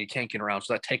zones, and you can't get around.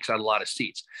 So that takes out a lot of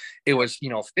seats. It was,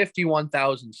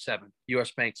 51,007,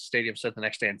 US Bank Stadium said the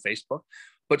next day on Facebook,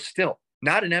 but still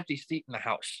not an empty seat in the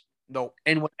house. No.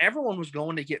 And when everyone was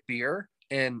going to get beer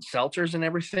and seltzers and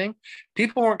everything,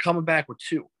 people weren't coming back with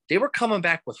 2. They were coming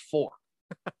back with 4.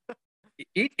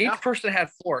 Each person had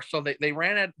 4. So they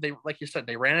ran out, like you said,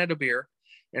 they ran out of beer.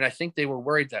 And I think they were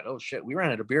worried that, oh shit, we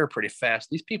ran out of beer pretty fast.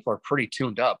 These people are pretty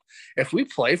tuned up. If we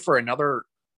play for another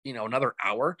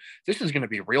hour, this is going to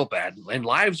be real bad, and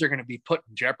lives are going to be put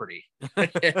in jeopardy.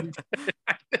 And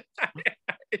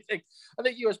I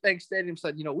think US Bank Stadium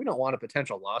said, we don't want a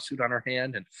potential lawsuit on our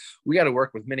hand, and we got to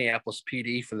work with Minneapolis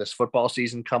PD for this football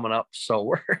season coming up.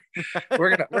 So we're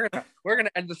gonna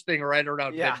end this thing right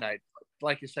around midnight.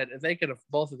 Like you said, if they could have,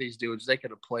 both of these dudes, they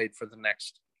could have played for the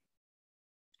next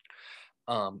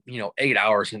 8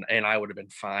 hours, and I would have been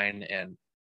fine. And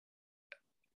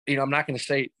I'm not going to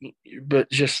say,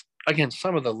 but just again,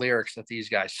 some of the lyrics that these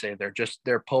guys say,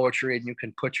 they're poetry, and you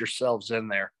can put yourselves in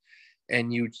there,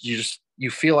 and you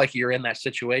feel like you're in that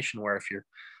situation where if you're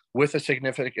with a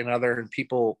significant other and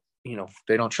people,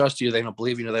 they don't trust you, they don't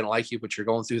believe you, they don't like you, but you're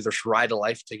going through this ride of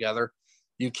life together,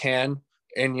 you can.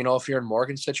 And if you're in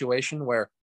Morgan's situation where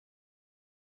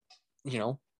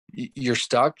you're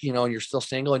stuck, and you're still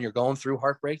single and you're going through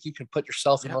heartbreak, you can put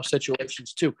yourself in those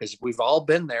situations too, because we've all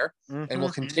been there, and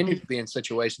we'll continue to be in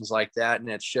situations like that. And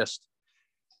it's just,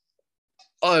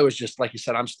 it was just like you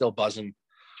said, I'm still buzzing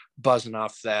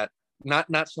off that.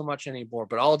 Not so much anymore,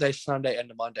 but all day Sunday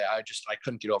into Monday, I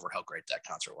couldn't get over how great that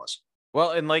concert was.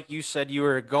 Well, and like you said, you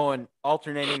were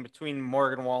alternating between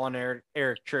Morgan Wallen and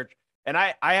Eric Church. And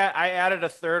I added a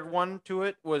third one to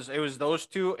it. It was those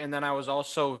two, and then I was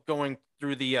also going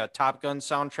through the Top Gun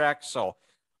soundtrack. So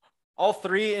all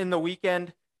 3 in the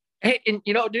weekend. Hey, and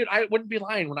dude, I wouldn't be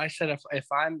lying when I said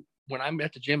when I'm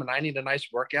at the gym and I need a nice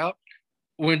workout,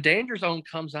 when Danger Zone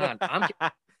comes on, I'm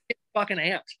fucking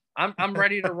amped. I'm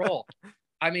ready to roll.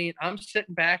 I mean, I'm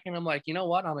sitting back and I'm like, you know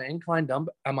what? I'm an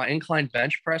incline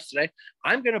bench press today.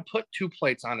 I'm gonna put 2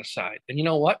 plates on a side, and you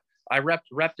know what? I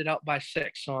repped it out by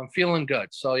 6, so I'm feeling good.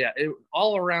 So yeah,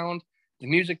 all around, the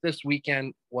music this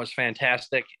weekend was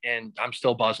fantastic, and I'm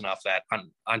still buzzing off that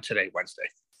on today, Wednesday.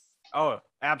 Oh,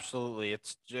 absolutely!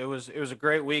 It was a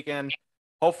great weekend.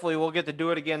 Hopefully, we'll get to do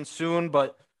it again soon.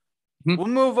 But we'll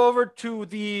move over to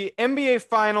the NBA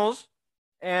Finals,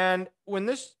 and when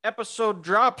this episode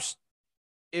drops,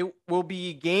 it will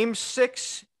be Game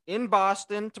 6 in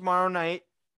Boston tomorrow night.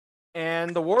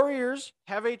 And the Warriors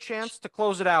have a chance to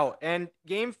close it out. And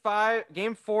Game 4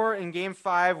 and Game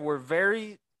 5 were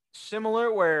very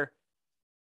similar, where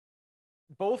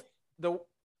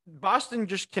Boston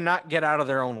just cannot get out of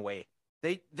their own way.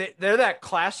 They're that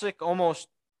classic, almost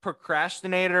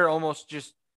procrastinator, almost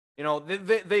just,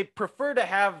 they prefer to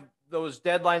have those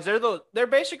deadlines. They're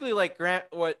basically like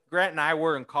what Grant and I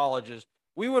were in colleges.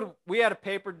 We had a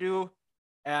paper due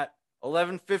at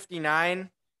 11:59.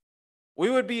 We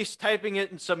would be typing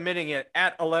it and submitting it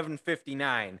at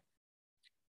 11:59,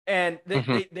 and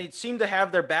they seem to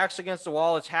have their backs against the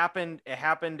wall. It happened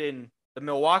in the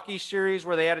Milwaukee series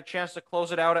where they had a chance to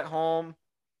close it out at home,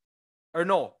 or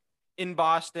no, in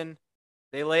Boston.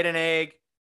 They laid an egg,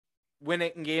 win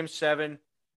it in Game 7.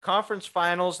 Conference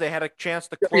Finals, they had a chance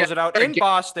to close it out in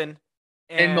Boston.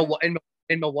 And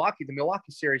in Milwaukee, the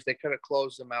Milwaukee series, they could have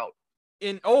closed them out.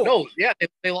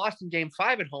 They lost in Game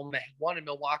 5 at home. They won in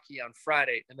Milwaukee on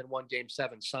Friday, and then won Game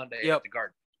 7 Sunday at the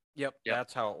Garden. Yep,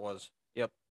 that's how it was. Yep.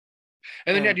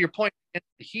 And then to your point, the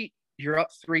Heat, you're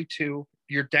up 3-2.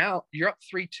 You're up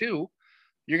 3-2.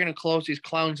 You're going to close these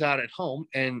clowns out at home,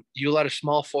 and you let a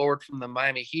small forward from the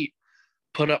Miami Heat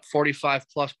put up 45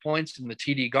 plus points in the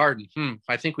TD Garden.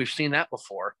 I think we've seen that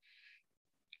before.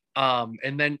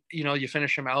 And then you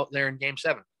finish them out there in Game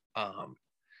 7.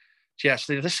 Yes,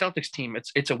 the Celtics team,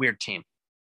 it's a weird team.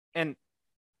 And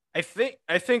I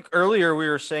think earlier we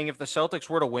were saying if the Celtics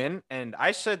were to win, and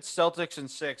I said Celtics in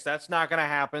 6, that's not going to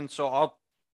happen. So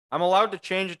I'm allowed to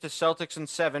change it to Celtics in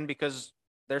 7 because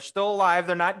they're still alive.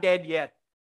 They're not dead yet.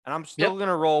 And I'm still going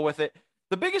to roll with it.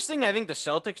 The biggest thing I think the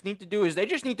Celtics need to do is they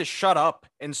just need to shut up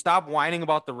and stop whining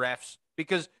about the refs,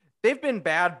 because they've been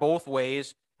bad both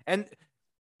ways. And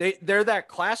they're that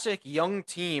classic young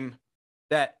team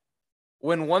that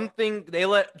when one thing, they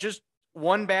let just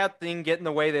one bad thing get in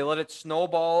the way, they let it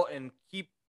snowball and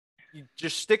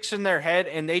just sticks in their head,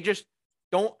 and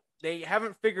they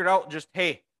haven't figured out just,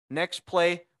 hey, next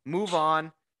play, move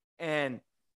on. And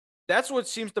that's what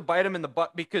seems to bite them in the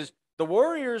butt, because the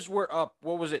Warriors were up,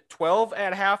 12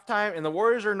 at halftime, and the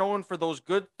Warriors are known for those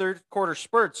good third quarter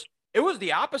spurts. It was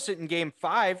the opposite in Game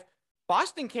 5.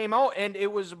 Boston came out, and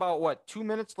it was about 2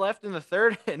 minutes left in the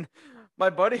third, and my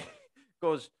buddy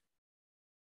goes,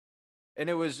 and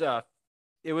it was right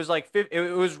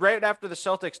after the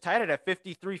Celtics tied it at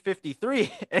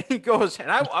 53-53, and he goes, and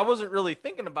I wasn't really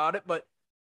thinking about it, but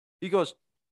he goes,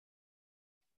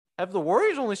 have the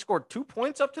Warriors only scored 2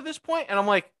 points up to this point? And I'm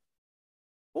like,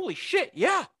 holy shit,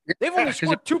 yeah. They've Yeah, only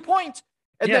scored 2 points.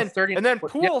 And yeah, then 30, and then yeah,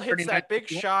 Poole hits 39. that big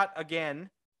shot again.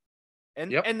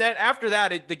 And Yep. then after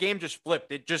that, the game just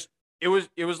flipped. It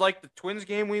was like the Twins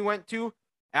game we went to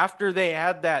after they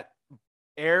had that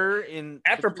error in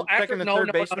After second and no, third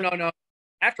no, baseman. no, no, no.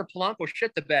 After Polanco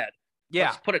shit the bed. Yeah.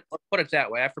 Let's put it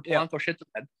that way. After Yeah. Polanco shit the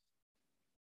bed.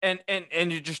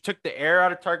 And you just took the air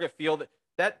out of target field.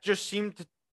 That just seemed to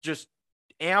just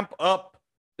amp up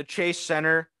the Chase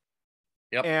Center.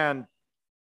 Yep. And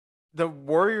the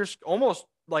Warriors almost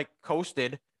like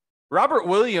coasted. Robert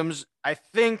Williams, I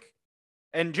think,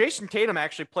 and Jason Tatum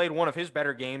actually played one of his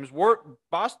better games.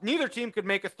 Neither team could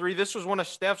make a three. This was one of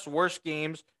Steph's worst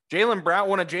games. Jaylen Brown,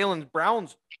 one of Jaylen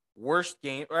Brown's worst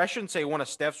game, or I shouldn't say one of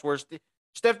Steph's worst.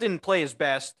 Steph didn't play his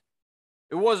best.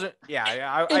 It wasn't.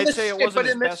 Yeah, I'd say it wasn't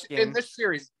his best game. In this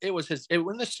series, it was his.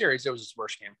 In this series, it was his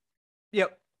worst game.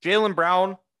 Yep, Jaylen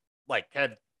Brown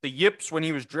had the yips when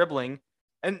he was dribbling,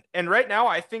 and right now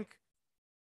I think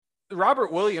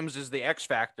Robert Williams is the X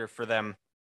factor for them.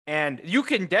 And you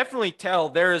can definitely tell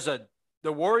the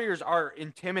Warriors are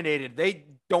intimidated. They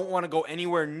don't want to go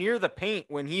anywhere near the paint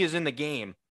when he is in the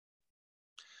game.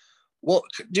 Well,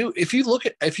 dude, if you look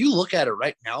at it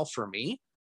right now, for me,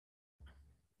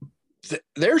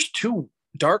 there's two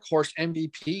dark horse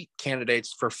MVP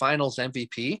candidates for Finals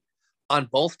MVP on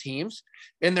both teams,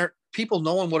 and there people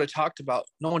no one talked about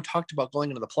going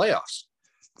into the playoffs.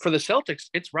 For the Celtics,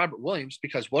 it's Robert Williams,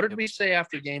 because what did we say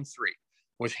after Game 3?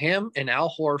 With him and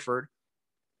Al Horford,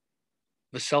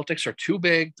 the Celtics are too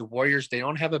big. The Warriors, they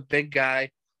don't have a big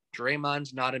guy.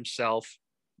 Draymond's not himself.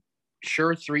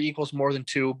 Sure, 3 equals more than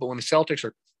 2, but when the Celtics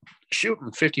are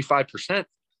shooting 55%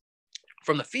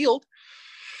 from the field,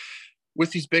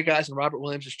 with these big guys and Robert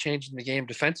Williams is changing the game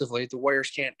defensively, the Warriors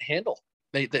can't handle.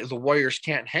 The Warriors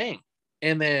can't hang.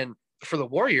 And then for the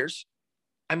Warriors,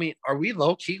 I mean, are we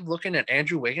low-key looking at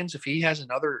Andrew Wiggins if he has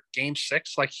another Game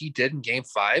 6 like he did in Game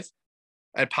 5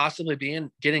 and possibly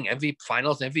getting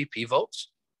Finals MVP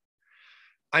votes?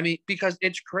 I mean, because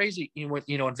it's crazy. And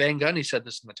Van Gundy said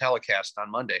this in the telecast on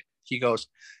Monday. He goes,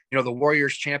 the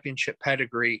Warriors championship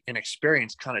pedigree and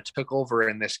experience kind of took over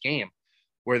in this game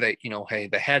where they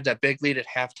had that big lead at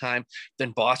halftime.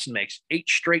 Then Boston makes 8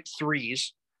 straight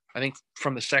threes, I think,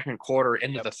 from the second quarter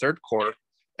into the third quarter.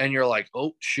 And you're like,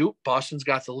 oh, shoot, Boston's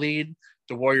got the lead.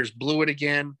 The Warriors blew it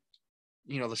again.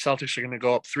 The Celtics are going to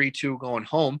go up 3-2 going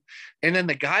home. And then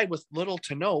the guy with little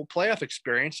to no playoff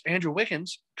experience, Andrew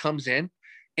Wiggins, comes in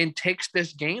and takes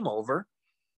this game over.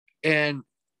 And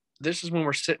this is when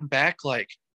we're sitting back like,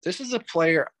 this is a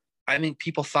player I think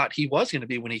people thought he was going to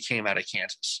be when he came out of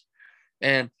Kansas.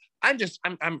 And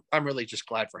I'm really just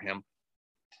glad for him.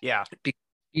 Yeah.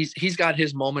 He's got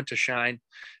his moment to shine,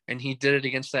 and he did it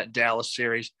against that Dallas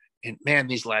series. And man,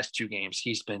 these last 2 games,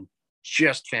 he's been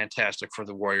just fantastic for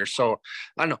the Warriors. So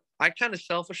I don't know. I kind of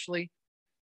selfishly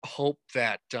hope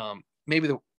that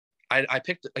maybe I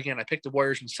picked the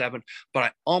Warriors in 7, but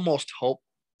I almost hope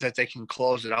that they can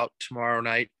close it out tomorrow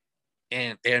night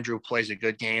and Andrew plays a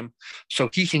good game so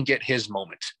he can get his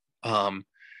moment.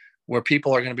 Where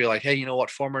people are going to be like, hey, you know what?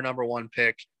 Former number 1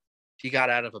 pick, he got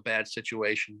out of a bad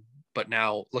situation, but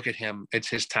now look at him. It's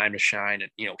his time to shine,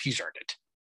 and he's earned it.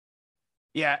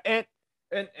 Yeah,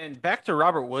 and back to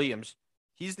Robert Williams,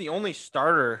 he's the only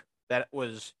starter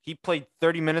he played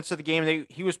 30 minutes of the game.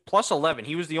 He was plus 11.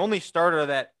 He was the only starter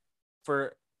that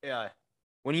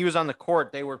when he was on the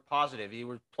court, they were positive. He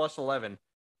was plus 11.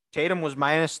 Tatum was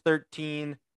minus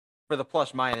 13 for the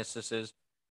plus minus. This is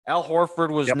Al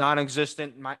Horford was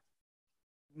non-existent,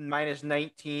 minus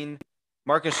 19.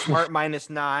 Marcus Smart minus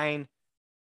 9.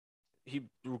 He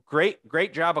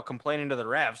great job of complaining to the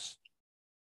refs.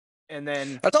 And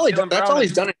then that's all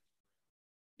he's done.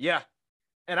 Yeah.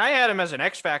 And I had him as an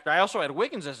X factor. I also had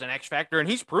Wiggins as an X factor, and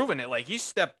he's proven it. Like, he's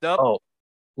stepped up. Oh,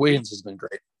 Wiggins has been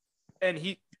great. And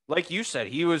he, like you said,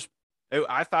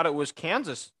 I thought it was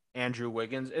Kansas, Andrew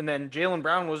Wiggins, and then Jaylen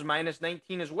Brown was minus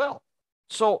 19 as well.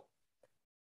 So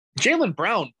Jaylen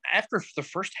Brown, after the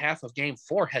first half of Game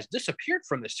 4, has disappeared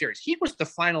from the series. He was the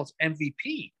Finals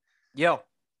MVP. Yeah.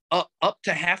 Up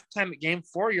to halftime at Game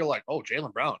 4, you're like, oh,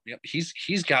 Jaylen Brown,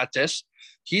 he's got this.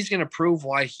 He's going to prove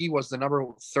why he was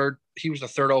the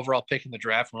third overall pick in the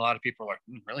draft. And a lot of people are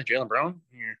like, really, Jaylen Brown?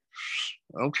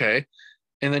 Yeah. Okay.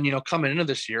 And then, coming into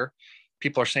this year,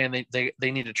 people are saying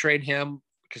they need to trade him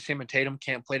because him and Tatum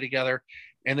can't play together.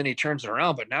 And then he turns it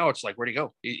around. But now it's like, where'd he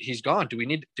go? He's gone. Do we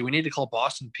need to call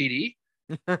Boston PD?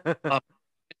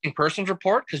 In person's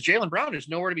report? Because Jaylen Brown is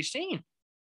nowhere to be seen.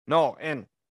 No, and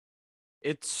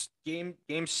it's game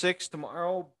 6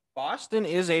 tomorrow. Boston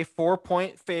is a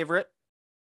 4-point favorite.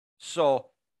 So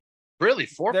really,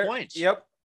 4 points. Yep.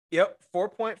 Yep,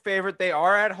 4-point favorite. They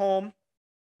are at home.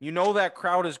 You know that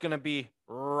crowd is going to be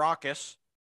raucous,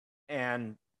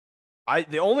 and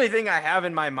the only thing I have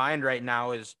in my mind right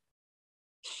now is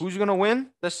who's going to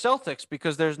win? The Celtics,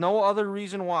 because there's no other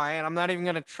reason why, and I'm not even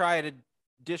going to try to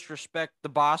disrespect the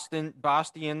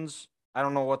Boston's. I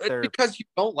don't know what It's they're. because you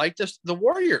don't like the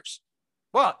Warriors.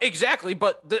 Well, exactly,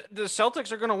 but the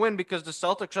Celtics are going to win because the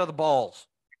Celtics are the balls.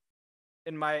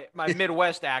 In my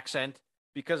Midwest accent,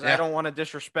 because I Yeah. don't want to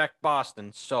disrespect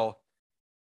Boston. So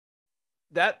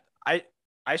that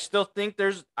I still think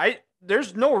there's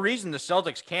no reason the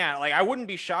Celtics can't. Like, I wouldn't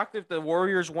be shocked if the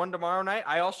Warriors won tomorrow night.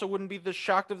 I also wouldn't be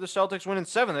shocked if the Celtics win in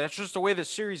 7. That's just the way this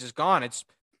series has gone. It's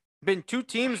been two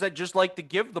teams that just like to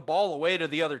give the ball away to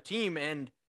the other team,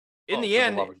 and in the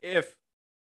end, if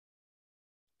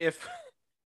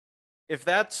if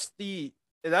that's the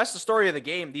story of the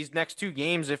game, these next two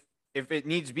games, if it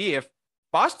needs to be, if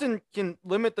Boston can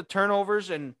limit the turnovers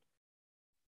and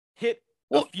hit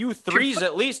a few threes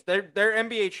at least, they're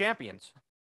NBA champions.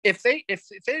 If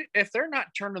they're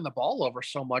not turning the ball over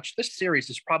so much, this series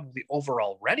is probably over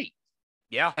already.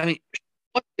 Yeah. I mean,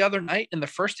 the other night in the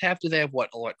first half, did they have what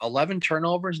 11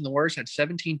 turnovers, and the Warriors had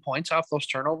 17 points off those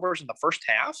turnovers in the first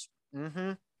half?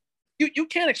 Mm-hmm. You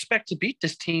can't expect to beat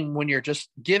this team when you're just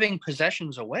giving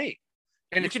possessions away.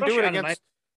 And you can do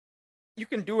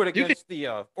it against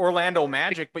the Orlando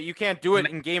Magic, but you can't do it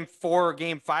in Game 4 or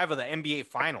Game 5 of the NBA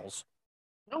Finals.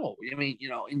 No, I mean,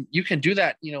 and you can do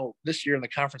that, this year in the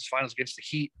conference finals against the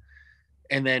Heat,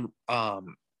 and then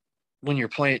when you're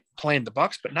playing the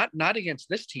Bucks, but not against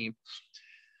this team.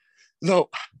 Though,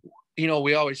 they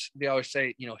always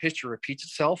say, history repeats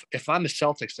itself. If I'm the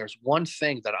Celtics, there's one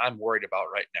thing that I'm worried about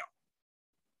right now.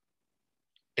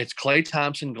 It's Klay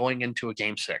Thompson going into a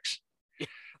Game 6.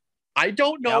 I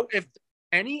don't know if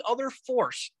any other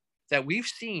force that we've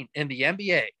seen in the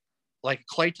NBA, like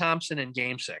Klay Thompson in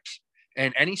Game 6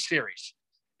 and any series,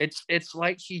 it's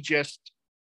like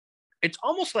it's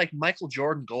almost like Michael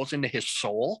Jordan goes into his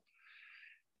soul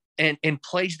and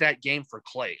plays that game for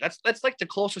Klay. That's like the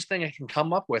closest thing I can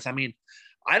come up with. I mean,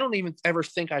 I don't even ever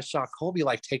think I saw Kobe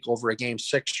take over a Game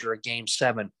 6 or a Game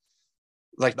 7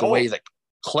 the way that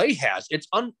Klay has. It's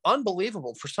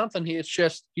unbelievable for something.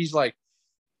 He's like,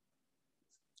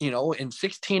 in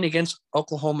 16 against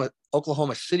Oklahoma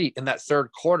City in that third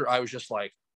quarter, I was just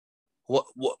like,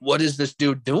 what is this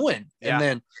dude doing? Yeah. And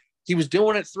then he was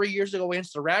doing it 3 years ago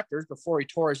against the Raptors before he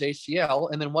tore his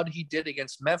ACL, and then what he did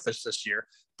against Memphis this year.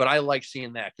 But I like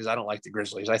seeing that because I don't like the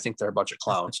Grizzlies. I think they're a bunch of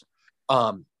clowns.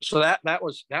 So that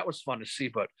was fun to see.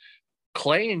 But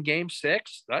Klay in Game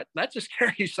 6, that's a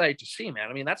scary sight to see, man.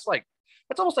 I mean, that's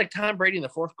almost like Tom Brady in the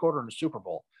fourth quarter in the Super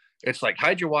Bowl. It's like,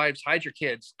 hide your wives, hide your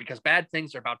kids, because bad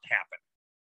things are about to happen.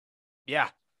 Yeah.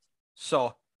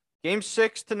 So Game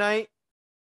 6 tonight,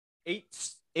 8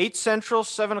 Central,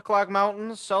 7 o'clock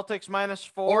Mountain, Celtics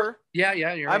 -4. Yeah.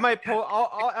 You're I right.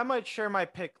 I might share my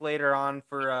pick later on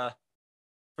for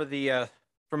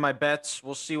my bets.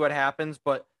 We'll see what happens,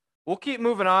 but we'll keep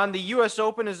moving on. The U.S.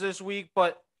 Open is this week,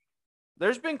 but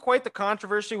there's been quite the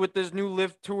controversy with this new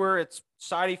LIV Tour. It's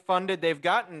Saudi funded. They've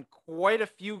gotten quite a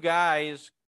few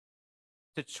guys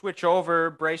to switch over.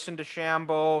 Bryson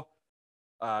DeChambeau,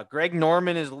 Greg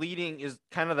Norman is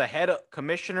kind of the head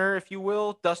commissioner, if you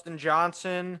will. Dustin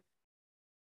Johnson,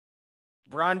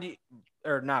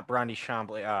 not Brandy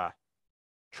Chambly,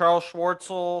 Charles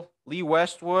Schwartzel, Lee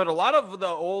Westwood, a lot of the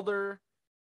older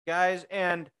guys,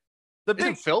 and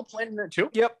Isn't Phil playing there too?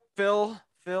 Yep,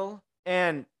 Phil,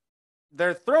 and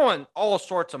they're throwing all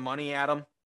sorts of money at him.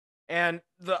 And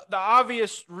the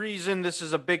obvious reason this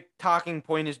is a big talking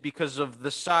point is because of the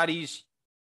Saudis'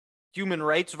 human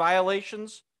rights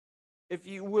violations, if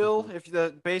you will,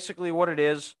 basically what it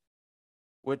is,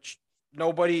 which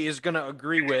nobody is going to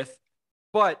agree with.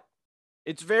 But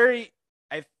it's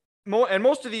and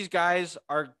most of these guys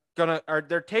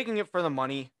they're taking it for the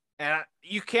money, and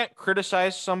you can't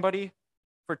criticize somebody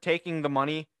for taking the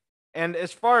money. And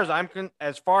as far as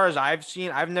I've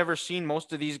seen, I've never seen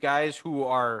most of these guys who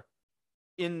are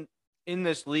in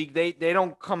this league. They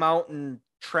don't come out and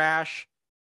trash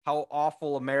how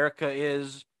awful America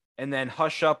is and then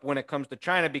hush up when it comes to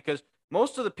China, because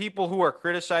most of the people who are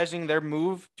criticizing their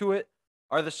move to it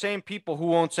are the same people who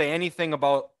won't say anything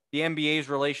about the NBA's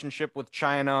relationship with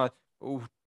China, who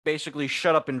basically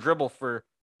shut up and dribble for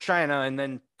China and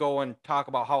then go and talk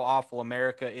about how awful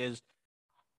America is.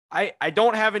 I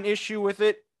don't have an issue with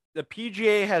it. The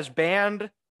PGA has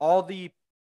banned all the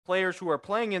players who are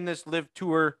playing in this LIV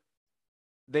Tour.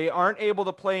 They aren't able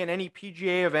to play in any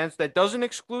PGA events. That doesn't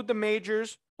exclude the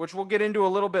majors, which we'll get into a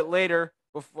little bit later.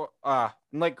 Before,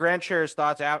 let Grant share his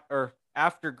thoughts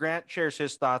after Grant shares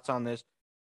his thoughts on this.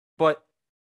 But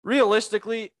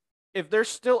realistically, if they're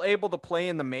still able to play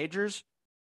in the majors,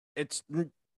 it's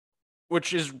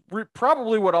which is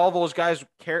probably what all those guys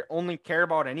only care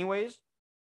about anyways.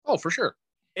 Oh, for sure.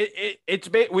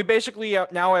 We basically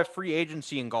now have free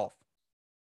agency in golf.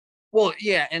 Well,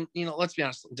 yeah, and let's be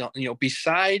honest.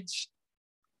 Besides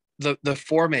the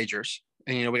four majors,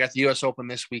 and we got the U.S. Open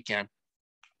this weekend.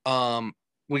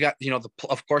 We got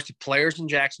of course the Players in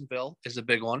Jacksonville is a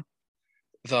big one.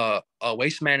 The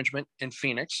Waste Management in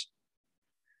Phoenix.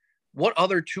 What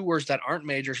other tours that aren't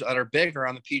majors that are big are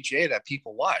on the PGA that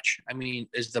people watch? I mean,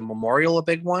 is the Memorial a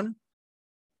big one?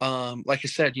 Like I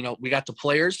said, we got the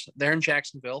Players there in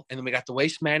Jacksonville, and then we got the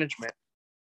Waste Management.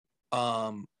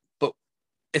 But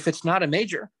if it's not a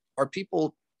major,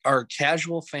 are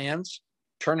casual fans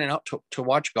turning out to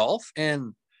watch golf?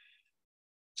 And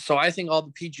so I think all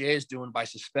the PGA is doing by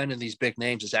suspending these big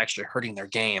names is actually hurting their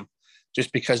game,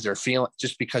 just because their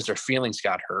feelings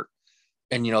got hurt.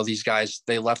 And these guys,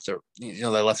 they left the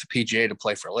PGA to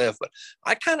play for LIV. But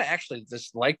I kind of actually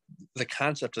like the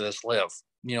concept of this LIV.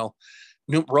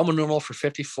 Roman numeral for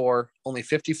 54, only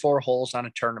 54 holes on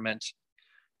a tournament,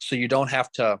 so you don't have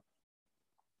to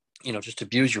just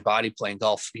abuse your body playing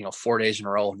golf 4 days in a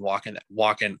row and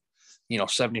walking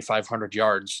 7,500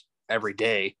 yards every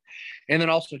day. And then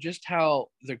also just how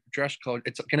the dress code,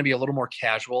 it's going to be a little more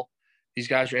casual. These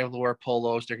guys are able to wear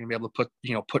polos. They're going to be able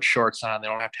to put shorts on. They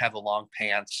don't have to have the long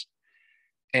pants.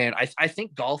 And I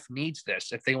think golf needs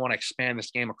this if they want to expand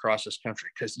this game across this country.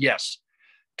 Because yes,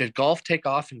 did golf take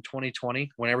off in 2020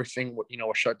 when everything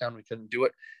was shut down? We couldn't do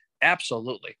it.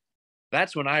 Absolutely.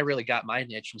 That's when I really got my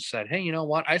niche and said, hey, you know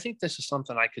what? I think this is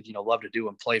something I could love to do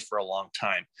and play for a long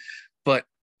time. But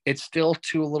it's still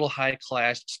too a little high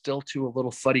class, still too a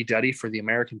little fuddy duddy for the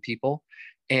American people.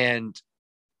 And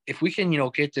if we can,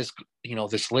 get this,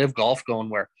 this LIV golf going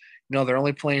where, they're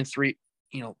only playing three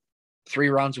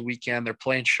rounds a weekend, they're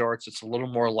playing shorts, it's a little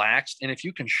more laxed. And if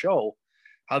you can show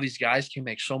how these guys can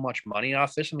make so much money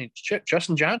off this, I mean,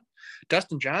 Dustin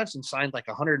Johnson signed like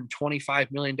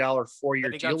 $125 million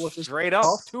 4-year deal with this straight up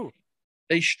too.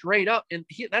 They straight up, and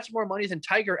that's more money than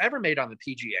Tiger ever made on the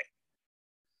PGA.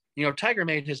 Tiger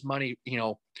made his money,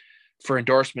 for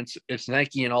endorsements, it's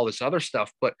Nike and all this other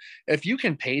stuff. But if you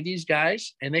can pay these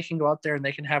guys and they can go out there and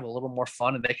they can have a little more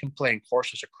fun and they can play in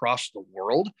courses across the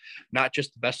world, not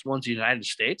just the best ones in the United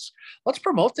States, let's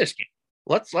promote this game.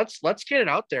 Let's get it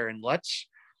out there and let's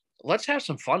have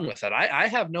some fun with it. I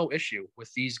have no issue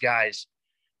with these guys,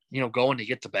 going to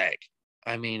get the bag.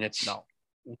 I mean,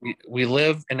 we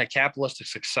live in a capitalistic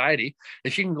society.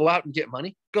 If you can go out and get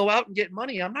money, go out and get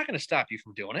money. I'm not going to stop you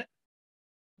from doing it.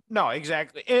 No,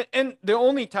 exactly. And the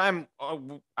only time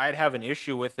I'd have an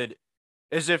issue with it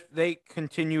is if they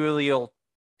continually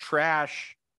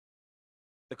trash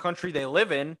the country they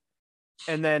live in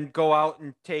and then go out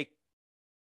and take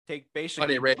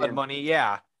basically blood money.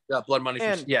 Yeah. Yeah, blood money.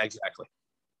 Yeah, exactly.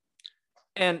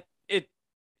 And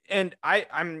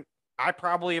I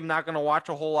probably am not going to watch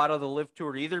a whole lot of the LIV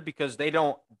Tour either because they're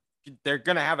going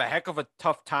to have a heck of a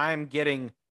tough time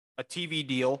getting a TV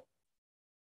deal.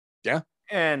 Yeah.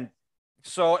 And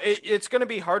so it's going to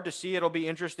be hard to see. It'll be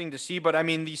interesting to see. But, I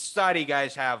mean, these Saudi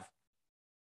guys have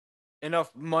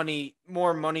enough money,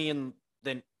 more money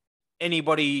than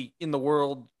anybody in the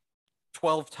world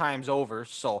 12 times over.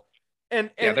 So, and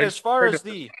as far as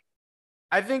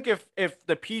I think if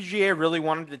the PGA really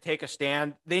wanted to take a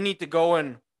stand, they need to go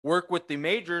and work with the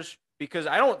majors because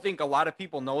I don't think a lot of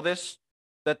people know this,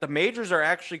 that the majors are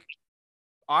actually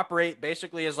operate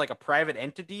basically as like a private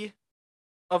entity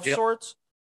of sorts,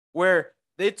 where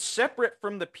it's separate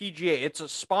from the PGA. It's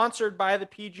sponsored by the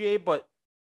PGA, but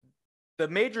the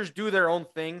majors do their own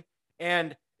thing.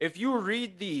 And if you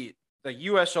read the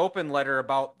U.S. Open letter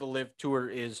about the LIV Tour,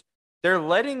 is they're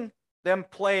letting them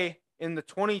play in the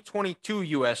 2022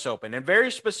 U.S. Open, and very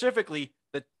specifically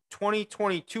the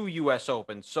 2022 U.S.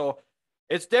 Open. So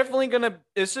it's definitely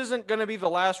this isn't going to be the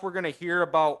last we're going to hear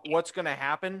about what's going to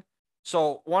happen.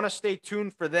 So want to stay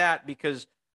tuned for that because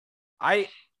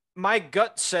my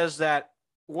gut says that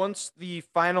once the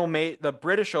final the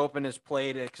British Open is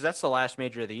played, because that's the last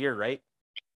major of the year, right?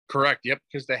 Correct. Yep.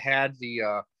 Because they had they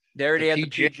already had the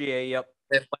PGA. Yep.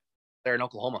 They're in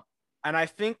Oklahoma. And I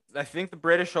think the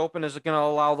British Open is going to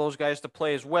allow those guys to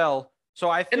play as well. So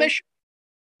I think,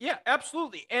 yeah,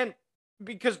 absolutely. And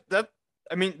because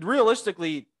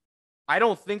realistically, I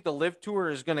don't think the LIV Tour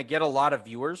is going to get a lot of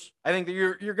viewers. I think that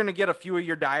you're going to get a few of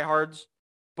your diehards,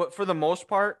 but for the most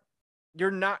part, you're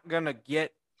not going to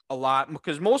get a lot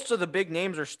because most of the big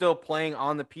names are still playing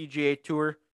on the PGA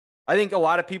Tour. I think a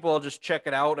lot of people will just check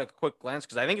it out at a quick glance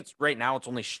because I think it's right now it's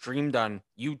only streamed on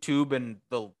YouTube and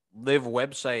the Live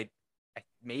website.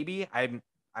 Maybe I'm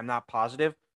not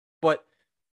positive, but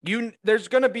there's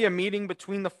going to be a meeting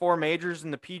between the four majors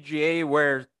and the PGA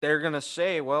where they're going to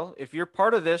say, well, if you're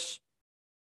part of this,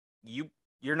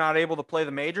 you're not able to play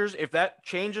the majors. If that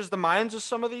changes the minds of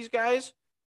some of these guys,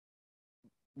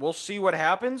 we'll see what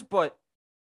happens. But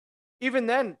even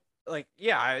then, like,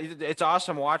 yeah, it's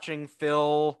awesome watching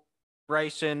Phil,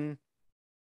 Bryson,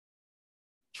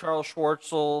 Charles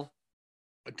Schwartzel, all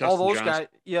Dustin those Johnson. guys.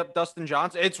 Yep, Dustin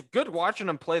Johnson. It's good watching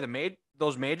them play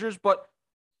those majors, but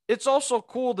it's also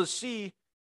cool to see,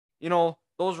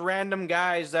 those random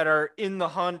guys that are in the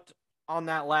hunt on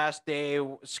that last day.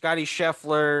 Scotty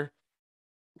Scheffler,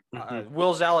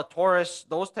 Will Zalatoris,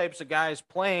 those types of guys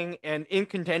playing and in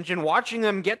contention, watching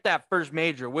them get that first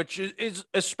major, which is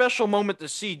a special moment to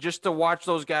see, just to watch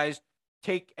those guys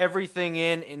take everything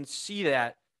in and see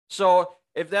that. So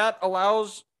if that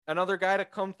allows another guy to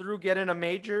come through, get in a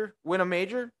major, win a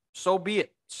major, so be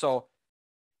it. So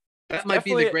that might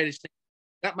be the greatest thing.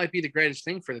 That might be the greatest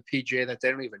thing for the PGA that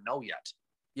they don't even know yet.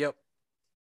 Yep.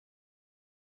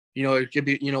 It could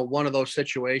be, one of those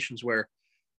situations where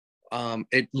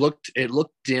it looked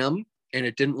dim and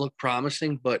it didn't look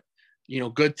promising, but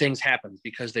good things happened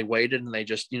because they waited and they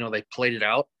just, they played it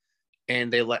out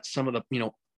and they let some of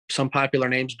the, some popular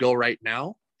names go right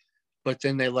now, but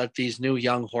then they let these new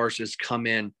young horses come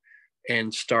in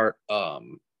and start, a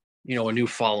new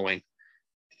following,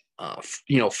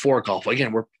 for golf.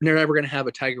 Again, we're never going to have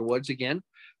a Tiger Woods again,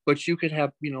 but you could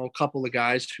have, a couple of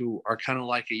guys who are kind of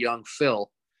like a young Phil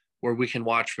where we can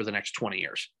watch for the next 20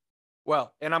 years.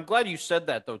 Well, and I'm glad you said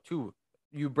that, though, too.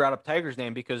 You brought up Tiger's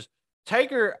name because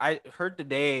Tiger, I heard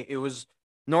today, it was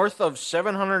north of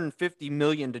 $750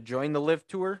 million to join the Live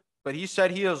Tour, but he said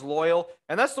he is loyal.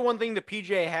 And that's the one thing the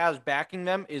PGA has backing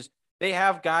them is they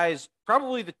have guys,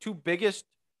 probably the two biggest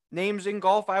names in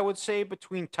golf, I would say,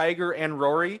 between Tiger and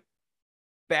Rory,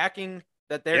 backing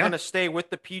that they're going to stay with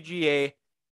the PGA.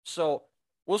 So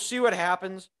we'll see what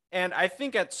happens. And I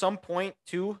think at some point,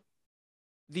 too,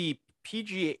 the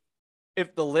PGA,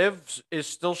 if the Live is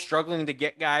still struggling to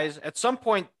get guys, at some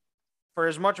point, for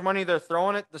as much money they're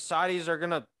throwing it, the Saudis are going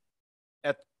to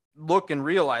look and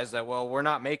realize that, well, we're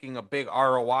not making a big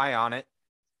ROI on it.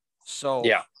 So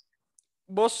yeah,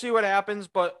 we'll see what happens,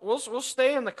 but we'll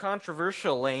stay in the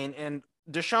controversial lane. And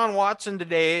Deshaun Watson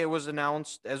today, it was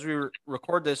announced as we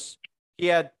record this, he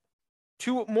had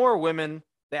two more women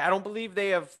that I don't believe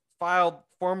they have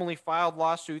formally filed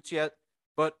lawsuits yet,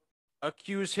 but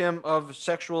accuse him of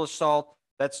sexual assault.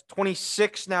 That's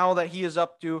 26 now that he is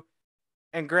up to.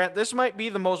 And Grant, this might be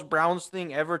the most Browns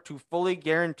thing ever to fully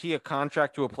guarantee a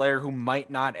contract to a player who might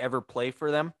not ever play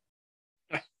for them.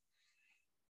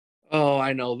 Oh,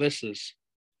 I know. This is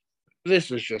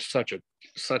just such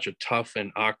a tough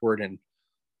and awkward and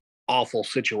awful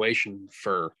situation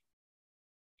for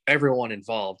everyone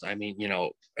involved. I mean,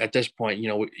 at this point,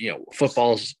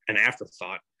 football's an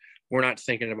afterthought. We're not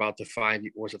thinking about the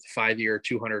 5-year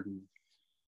 200 and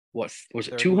what was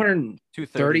it, $230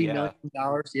 million?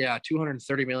 Yeah,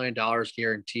 $230 million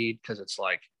guaranteed because it's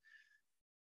like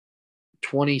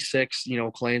 26,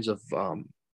 claims of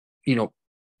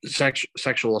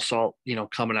sexual assault,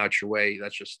 coming out your way.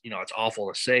 That's just, it's awful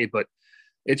to say, but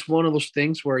it's one of those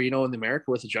things where, in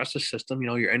America with the justice system,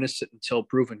 you're innocent until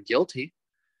proven guilty.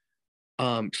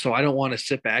 So I don't want to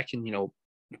sit back and,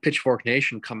 Pitchfork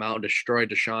Nation come out and destroy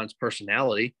Deshaun's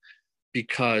personality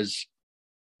because,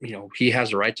 he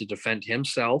has a right to defend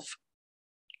himself.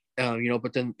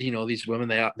 But then, these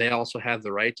women, they also have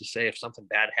the right to say if something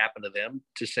bad happened to them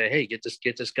to say, hey, get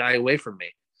this guy away from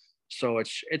me. So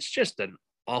it's just an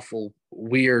awful,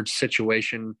 weird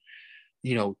situation,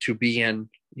 to be in,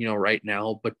 right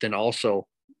now. But then also,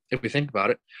 if we think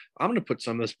about it, I'm going to put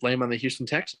some of this blame on the Houston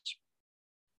Texans.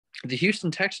 The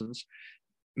Houston Texans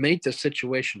made the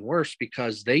situation worse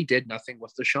because they did nothing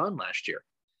with Deshaun last year.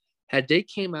 Had they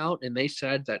came out and they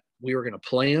said that we were going to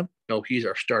play him, no, he's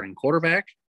our starting quarterback.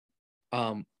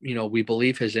 We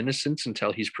believe his innocence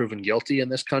until he's proven guilty in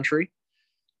this country.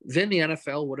 Then the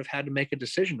NFL would have had to make a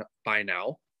decision by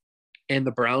now, and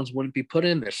the Browns wouldn't be put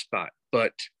in this spot.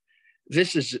 But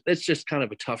it's just kind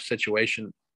of a tough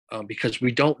situation because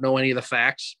we don't know any of the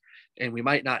facts, and we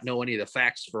might not know any of the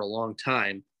facts for a long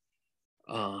time.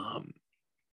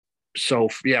 So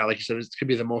yeah, like you said, it could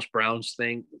be the most Browns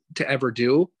thing to ever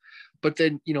do. But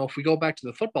then, if we go back to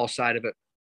the football side of it,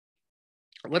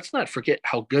 let's not forget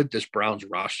how good this Browns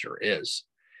roster is.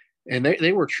 And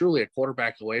they were truly a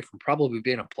quarterback away from probably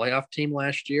being a playoff team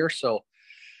last year. So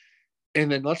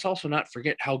And then let's also not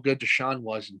forget how good Deshaun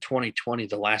was in 2020,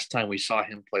 the last time we saw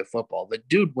him play football. The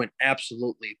dude went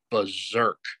absolutely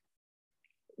berserk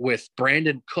with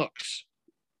Brandon Cooks.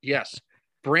 Yes,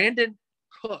 Brandon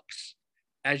Cooks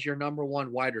as your number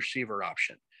one wide receiver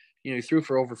option. He threw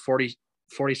for over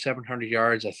 4,700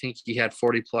 yards. I think he had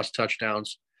 40 plus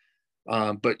touchdowns.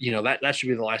 But that should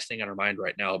be the last thing on our mind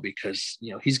right now, because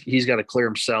he's got to clear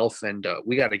himself, and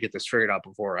we got to get this figured out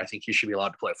before I think he should be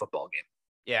allowed to play a football game.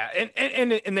 Yeah,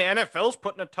 and the NFL's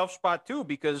put in a tough spot too,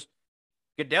 because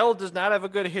Goodell does not have a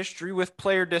good history with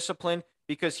player discipline,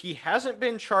 because he hasn't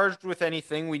been charged with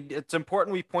anything. It's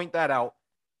important we point that out.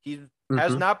 He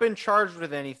has not been charged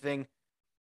with anything,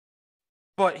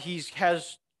 but he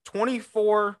has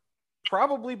 24,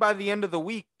 probably by the end of the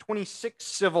week, 26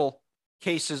 civil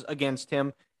cases against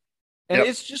him. And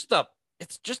it's just a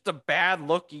bad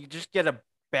look. You just get a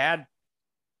bad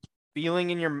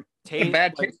feeling in your taste. A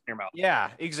bad taste in your mouth.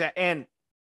 Yeah, exactly. And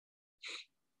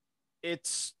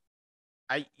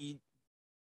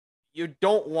you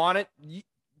don't want it.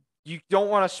 You don't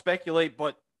want to speculate,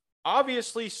 but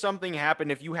obviously something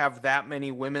happened if you have that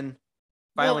many women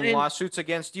filing lawsuits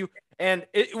against you. And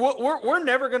we're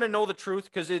never going to know the truth,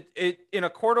 because it in a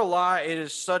court of law, it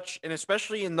is such, and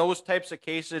especially in those types of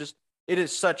cases, it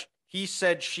is such he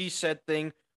said, she said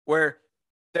thing, where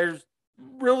there's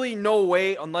really no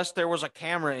way, unless there was a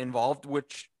camera involved,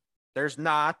 which there's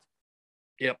not.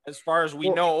 Yep. As far as we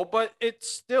know, but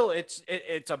it's still it's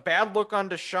a bad look on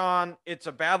Deshaun. It's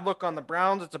a bad look on the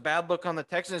Browns. It's a bad look on the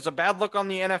Texans. It's a bad look on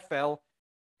the NFL.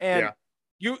 And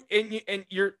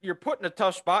you're put in a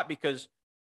tough spot, because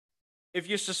if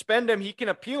you suspend him, he can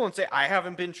appeal and say, I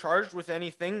haven't been charged with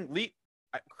anything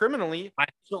criminally.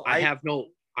 I have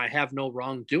no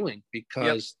wrongdoing,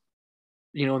 because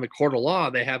in the court of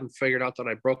law, they haven't figured out that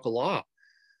I broke a law.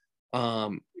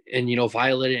 And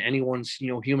violated anyone's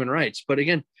human rights. But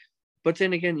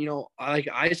then again,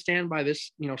 I stand by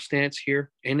this stance here: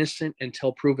 innocent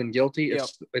until proven guilty.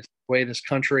 It's the way this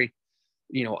country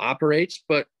operates.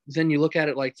 But then you look at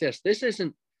it like this: this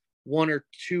isn't one or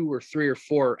two or three or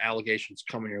four allegations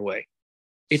coming your way.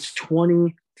 It's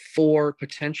 24,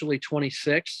 potentially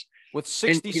 26, with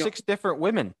 66 different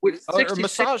women, with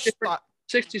 66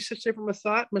 different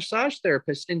massage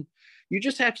therapists. And you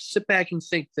just have to sit back and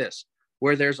think this: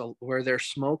 where there's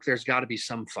smoke, there's got to be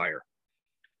some fire.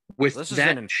 With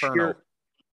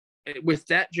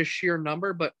that just sheer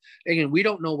number. But again, we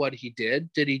don't know what he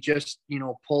did. Did he just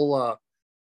pull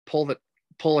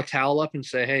a towel up and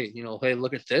say, hey, hey,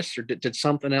 look at this, or did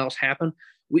something else happen?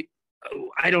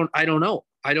 I don't know.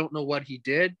 I don't know what he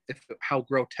did, how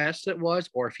grotesque it was,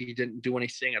 or if he didn't do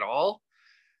anything at all.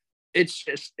 It's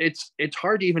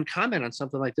hard to even comment on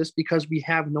something like this, because we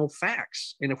have no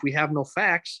facts. And if we have no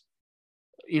facts,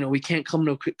 we can't come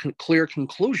to a clear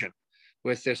conclusion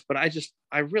with this. But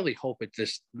I really hope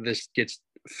this gets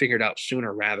figured out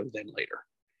sooner rather than later.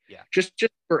 Yeah. Just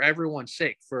for everyone's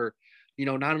sake, for,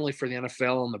 not only for the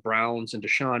NFL and the Browns and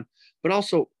Deshaun, but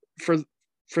also for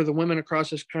the women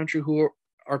across this country who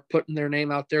are putting their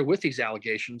name out there with these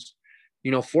allegations,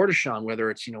 for Deshaun, whether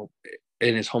it's,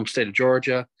 in his home state of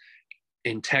Georgia,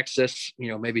 in Texas,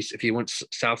 maybe if he went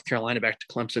South Carolina back to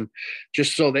Clemson,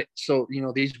 just so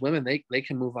these women, they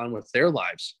can move on with their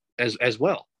lives as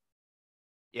well.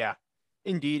 Yeah,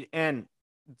 indeed. And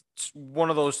it's one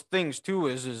of those things too,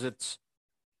 is it's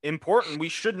important. We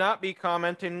should not be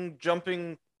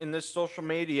jumping in this social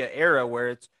media era where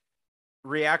it's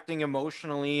reacting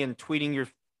emotionally and tweeting your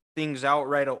things out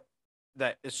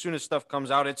that as soon as stuff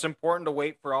comes out. It's important to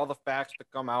wait for all the facts to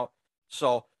come out.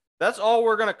 So that's all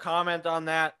we're going to comment on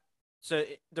that. So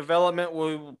development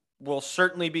we'll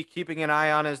certainly be keeping an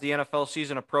eye on as the NFL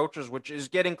season approaches, which is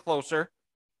getting closer.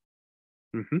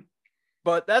 Mm-hmm.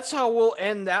 But that's how we'll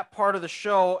end that part of the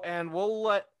show, and we'll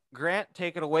let Grant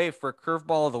take it away for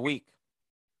Curveball of the Week.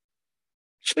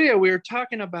 So yeah, we were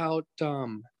talking about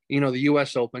the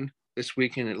U.S. Open this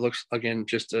weekend. It looks, again,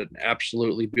 just an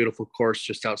absolutely beautiful course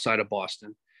just outside of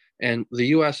Boston. And the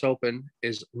U.S. Open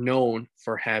is known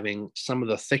for having some of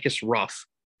the thickest rough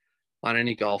on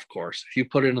any golf course. If you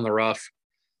put it in the rough,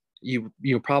 you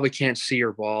probably can't see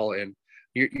your ball, and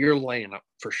you're laying up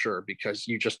for sure, because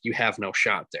you have no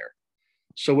shot there.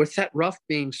 So with that rough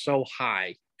being so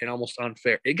high and almost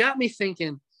unfair, it got me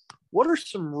thinking, what are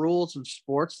some rules in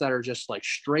sports that are just like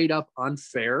straight up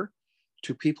unfair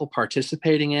to people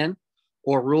participating in,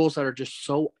 or rules that are just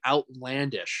so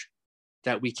outlandish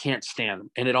that we can't stand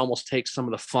them, and it almost takes some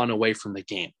of the fun away from the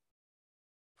game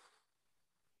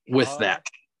with that?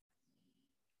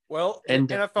 Well, and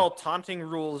NFL taunting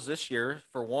rules this year,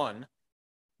 for one.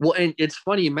 Well, and it's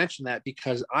funny you mentioned that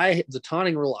because the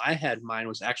taunting rule I had in mind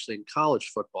was actually in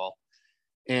college football.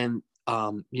 And,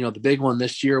 the big one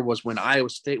this year was when Iowa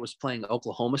State was playing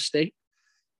Oklahoma State.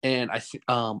 And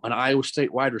an Iowa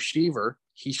State wide receiver,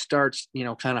 he starts,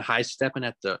 kind of high stepping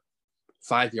at the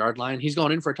 5-yard line. He's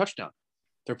going in for a touchdown.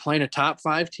 They're playing a top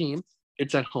 5 team.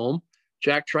 It's at home.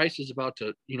 Jack Trice is about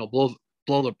to,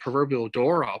 blow the proverbial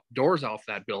doors off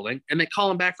that building, and they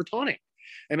call him back for taunting.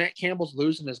 And Matt Campbell's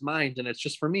losing his mind. And it's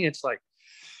just, for me, it's like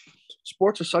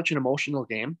sports are such an emotional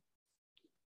game.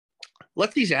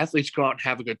 Let these athletes go out and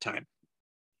have a good time.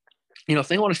 If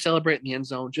they want to celebrate in the end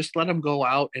zone, just let them go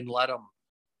out and let them,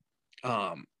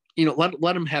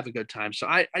 let them have a good time. So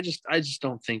I just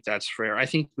don't think that's fair. I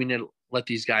think we need to let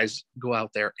these guys go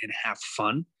out there and have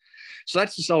fun. So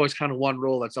that's just always kind of one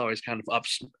rule that's always kind of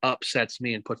upsets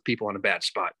me and puts people in a bad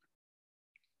spot.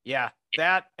 Yeah,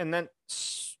 that, and then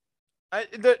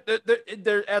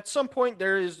there at some point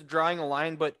there is drawing a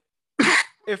line, but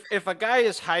if a guy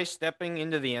is high stepping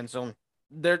into the end zone,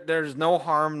 there's no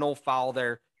harm, no foul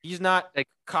there. He's not like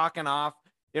cocking off.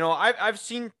 I've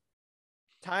seen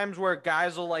times where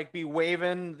guys will like be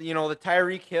waving, the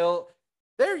Tyreek Hill.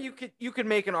 There you could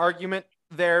make an argument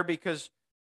there because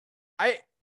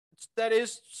that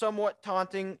is somewhat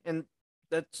taunting and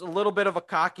that's a little bit of a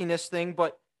cockiness thing,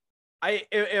 but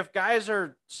if guys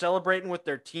are celebrating with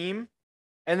their team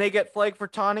and they get flagged for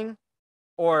taunting,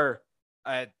 or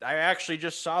I actually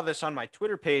just saw this on my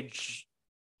Twitter page,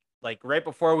 like right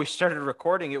before we started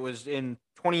recording. It was in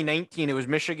 2019. It was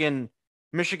Michigan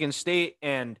State,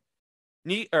 and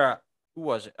who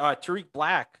was it? Tariq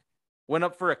Black went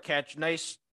up for a catch,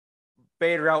 nice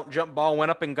fade route, jump ball, went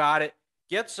up and got it.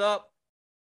 Gets up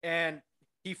and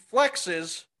he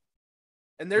flexes.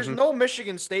 And there's no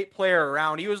Michigan State player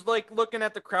around. He was like looking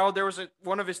at the crowd. There was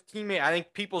one of his teammates, I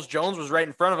think Peoples-Jones, was right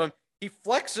in front of him. He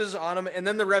flexes on him, and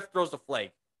then the ref throws the flag.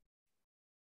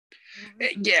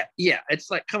 Yeah.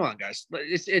 It's like, come on, guys.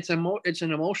 It's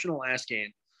an emotional ass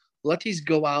game. Let these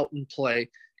go out and play.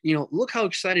 Look how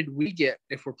excited we get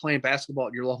if we're playing basketball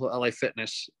at your local LA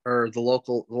Fitness or the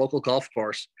local golf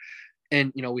course,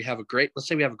 and we have let's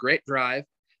say we have a great drive,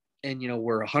 and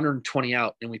we're 120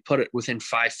 out, and we put it within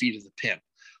 5 feet of the pin.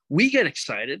 We get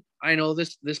excited. I know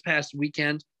this past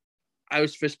weekend, I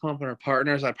was fist pumping our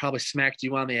partners. I probably smacked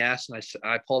you on the ass, and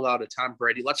I pulled out a Tom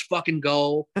Brady. Let's fucking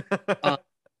go.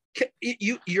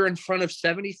 You're in front of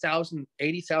 70,000,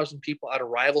 80,000 people at a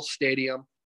rival stadium.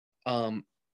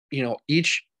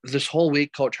 This whole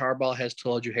week, Coach Harbaugh has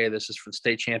told you, hey, this is for the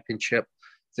state championship.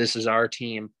 This is our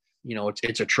team.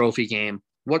 It's a trophy game.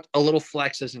 What a little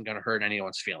flex isn't going to hurt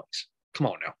anyone's feelings. Come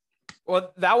on now.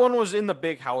 Well, that one was in the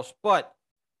big house, but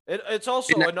it's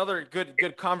also another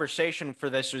good conversation for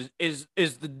this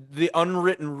is the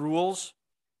unwritten rules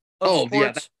of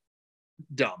sports. Yeah,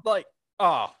 dumb. Like,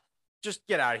 just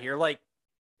get out of here. Like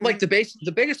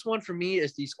the biggest one for me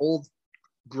is these old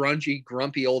grungy,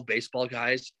 grumpy old baseball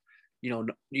guys.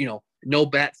 No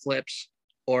bat flips,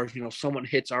 or someone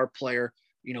hits our player.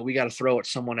 We got to throw at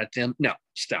someone at them. No,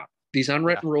 stop. These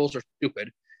unwritten rules are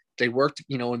stupid. They worked,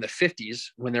 in the 50s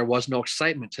when there was no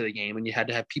excitement to the game and you had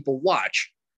to have people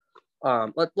watch.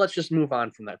 Let's just move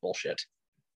on from that bullshit.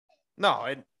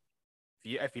 No,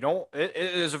 if you don't, it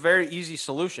is a very easy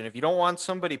solution. If you don't want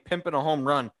somebody pimping a home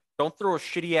run, don't throw a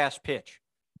shitty ass pitch.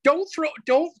 Don't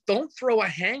throw a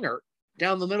hanger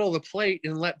down the middle of the plate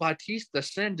and let Bautista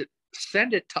send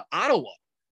it to Ottawa.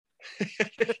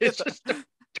 It's just,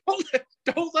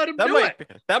 don't let him do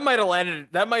it. That might have landed.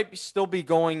 That might still be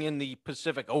going in the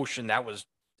Pacific Ocean. That was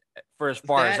for as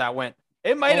far as that went.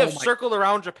 It might have circled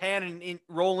around Japan and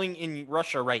rolling in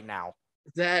Russia right now.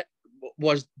 That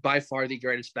was by far the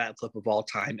greatest bat flip of all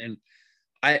time. And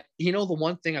the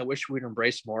one thing I wish we'd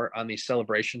embrace more on these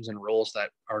celebrations and rules that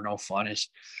are no fun is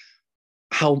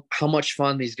how much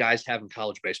fun these guys have in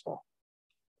college baseball.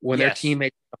 When their team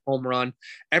makes a home run,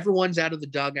 everyone's out of the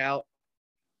dugout.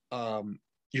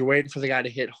 You're waiting for the guy to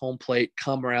hit home plate,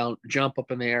 come around, jump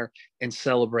up in the air, and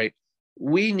celebrate.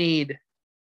 We need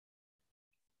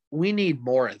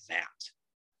more of that.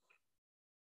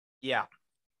 Yeah.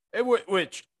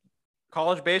 Which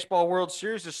College Baseball World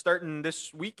Series is starting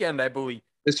this weekend, I believe.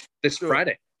 This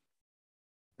Friday.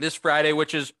 This Friday,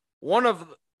 which is one of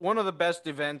the best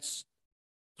events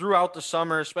throughout the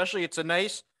summer, especially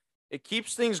it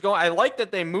keeps things going. I like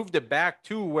that they moved it back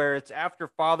too, where it's after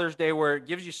Father's Day, where it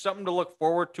gives you something to look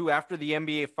forward to after the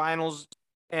NBA Finals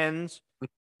ends,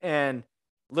 and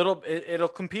it'll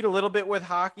compete a little bit with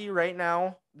hockey right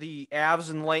now. The Avs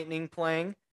and Lightning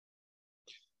playing,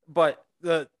 but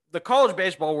the College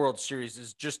Baseball World Series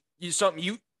is just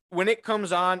something when it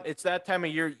comes on. It's that time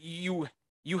of year.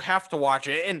 you have to watch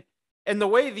it. And the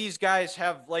way these guys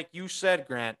have, like you said,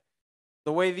 Grant,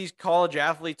 the way these college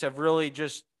athletes have really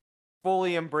just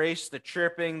fully embraced the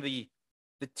chirping, the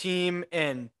team,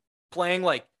 and playing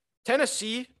like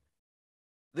Tennessee.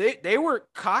 They were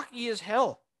cocky as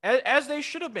hell, as they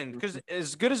should have been, because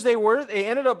as good as they were, they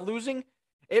ended up losing.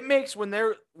 It makes when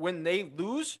they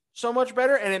lose so much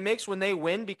better, and it makes when they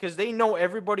win because they know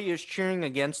everybody is cheering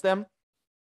against them.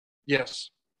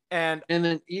 Yes. And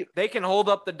then they can hold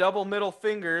up the double middle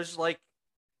fingers like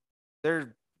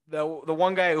they're the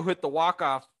one guy who hit the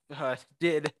walk-off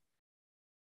did,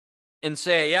 and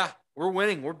say, yeah, we're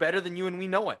winning. We're better than you, and we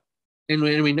know it. And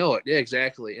we know it. Yeah,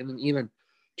 exactly. And then even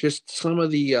just some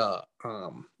of the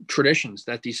traditions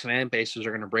that these fan bases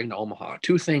are going to bring to Omaha.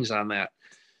 Two things on that.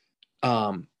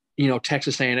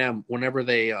 Texas A&M, whenever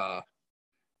they,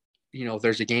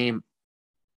 there's a game,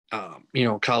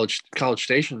 College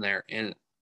Station there,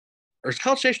 or it's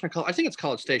College Station I think it's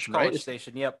College Station, right? College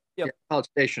Station, yep. Yeah, College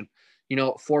Station.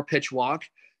 4-pitch walk,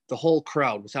 the whole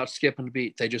crowd, without skipping a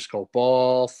beat, they just go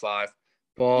ball 5,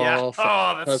 ball 5.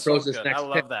 Oh, that's so good. I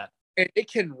love that. And it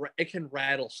can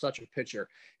rattle such a pitcher,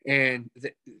 and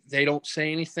they don't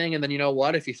say anything. And then you know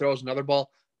what? If he throws another ball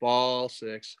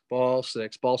 6, ball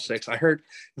 6, ball 6. I heard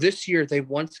this year they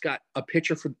once got a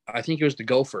pitcher for, I think it was the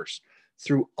Gophers,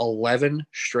 threw 11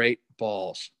 straight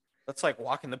balls. That's like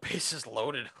walking the bases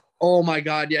loaded. Oh my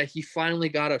God. Yeah. He finally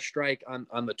got a strike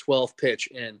on the 12th pitch.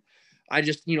 And I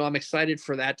just, I'm excited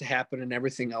for that to happen and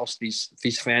everything else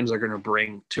these fans are going to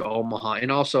bring to Omaha.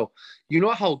 And also,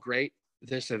 how great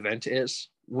this event is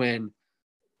when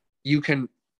you can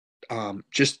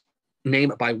just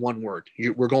name it by one word.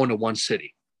 We're going to one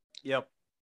city. Yep.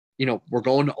 We're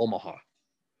going to Omaha.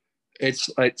 It's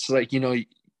like,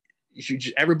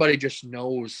 everybody just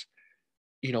knows,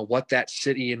 what that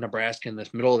city in Nebraska in the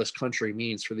middle of this country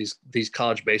means for these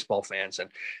college baseball fans. And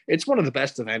it's one of the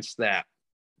best events that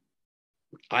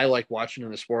I like watching in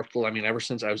the sports school. I mean, ever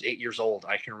since I was 8 years old,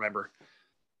 I can remember,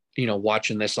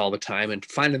 watching this all the time and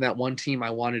finding that one team I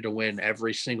wanted to win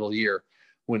every single year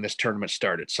when this tournament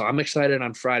started. So I'm excited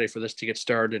on Friday for this to get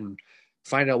started and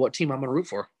find out what team I'm going to root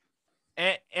for.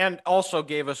 And also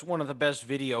gave us one of the best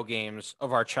video games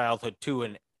of our childhood too.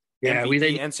 And yeah,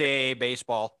 MVP, NCAA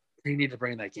baseball. They need to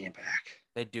bring that game back.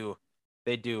 They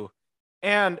do.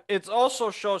 And it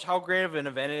also shows how great of an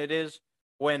event it is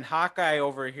when Hawkeye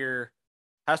over here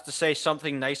has to say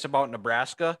something nice about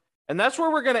Nebraska. And that's where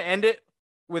we're going to end it,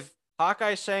 with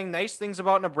Hawkeye saying nice things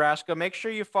about Nebraska. Make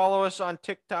sure you follow us on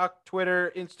TikTok,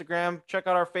 Twitter, Instagram. Check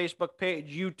out our Facebook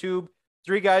page, YouTube.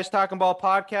 3 Guys Talking Ball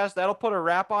podcast. That'll put a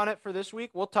wrap on it for this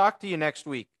week. We'll talk to you next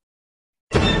week.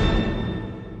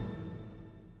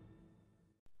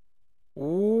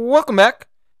 Welcome back.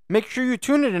 Make sure you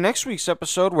tune in to next week's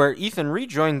episode where Ethan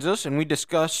rejoins us and we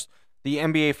discuss the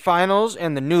NBA Finals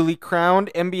and the newly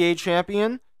crowned NBA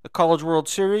champion, the College World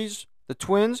Series, the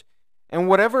Twins, and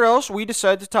whatever else we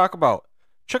decide to talk about.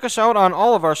 Check us out on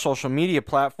all of our social media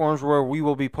platforms where we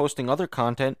will be posting other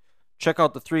content. Check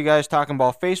out the 3 Guys Talking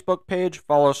Ball Facebook page.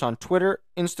 Follow us on Twitter,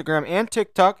 Instagram, and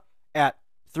TikTok at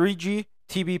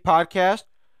 3GTB Podcast,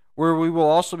 where we will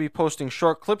also be posting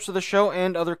short clips of the show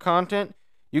and other content.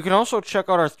 You can also check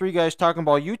out our 3 Guys Talking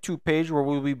Ball YouTube page, where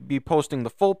we will be posting the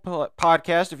full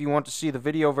podcast if you want to see the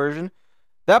video version.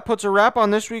 That puts a wrap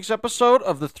on this week's episode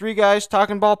of the 3 Guys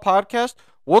Talking Ball podcast.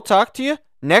 We'll talk to you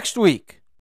next week.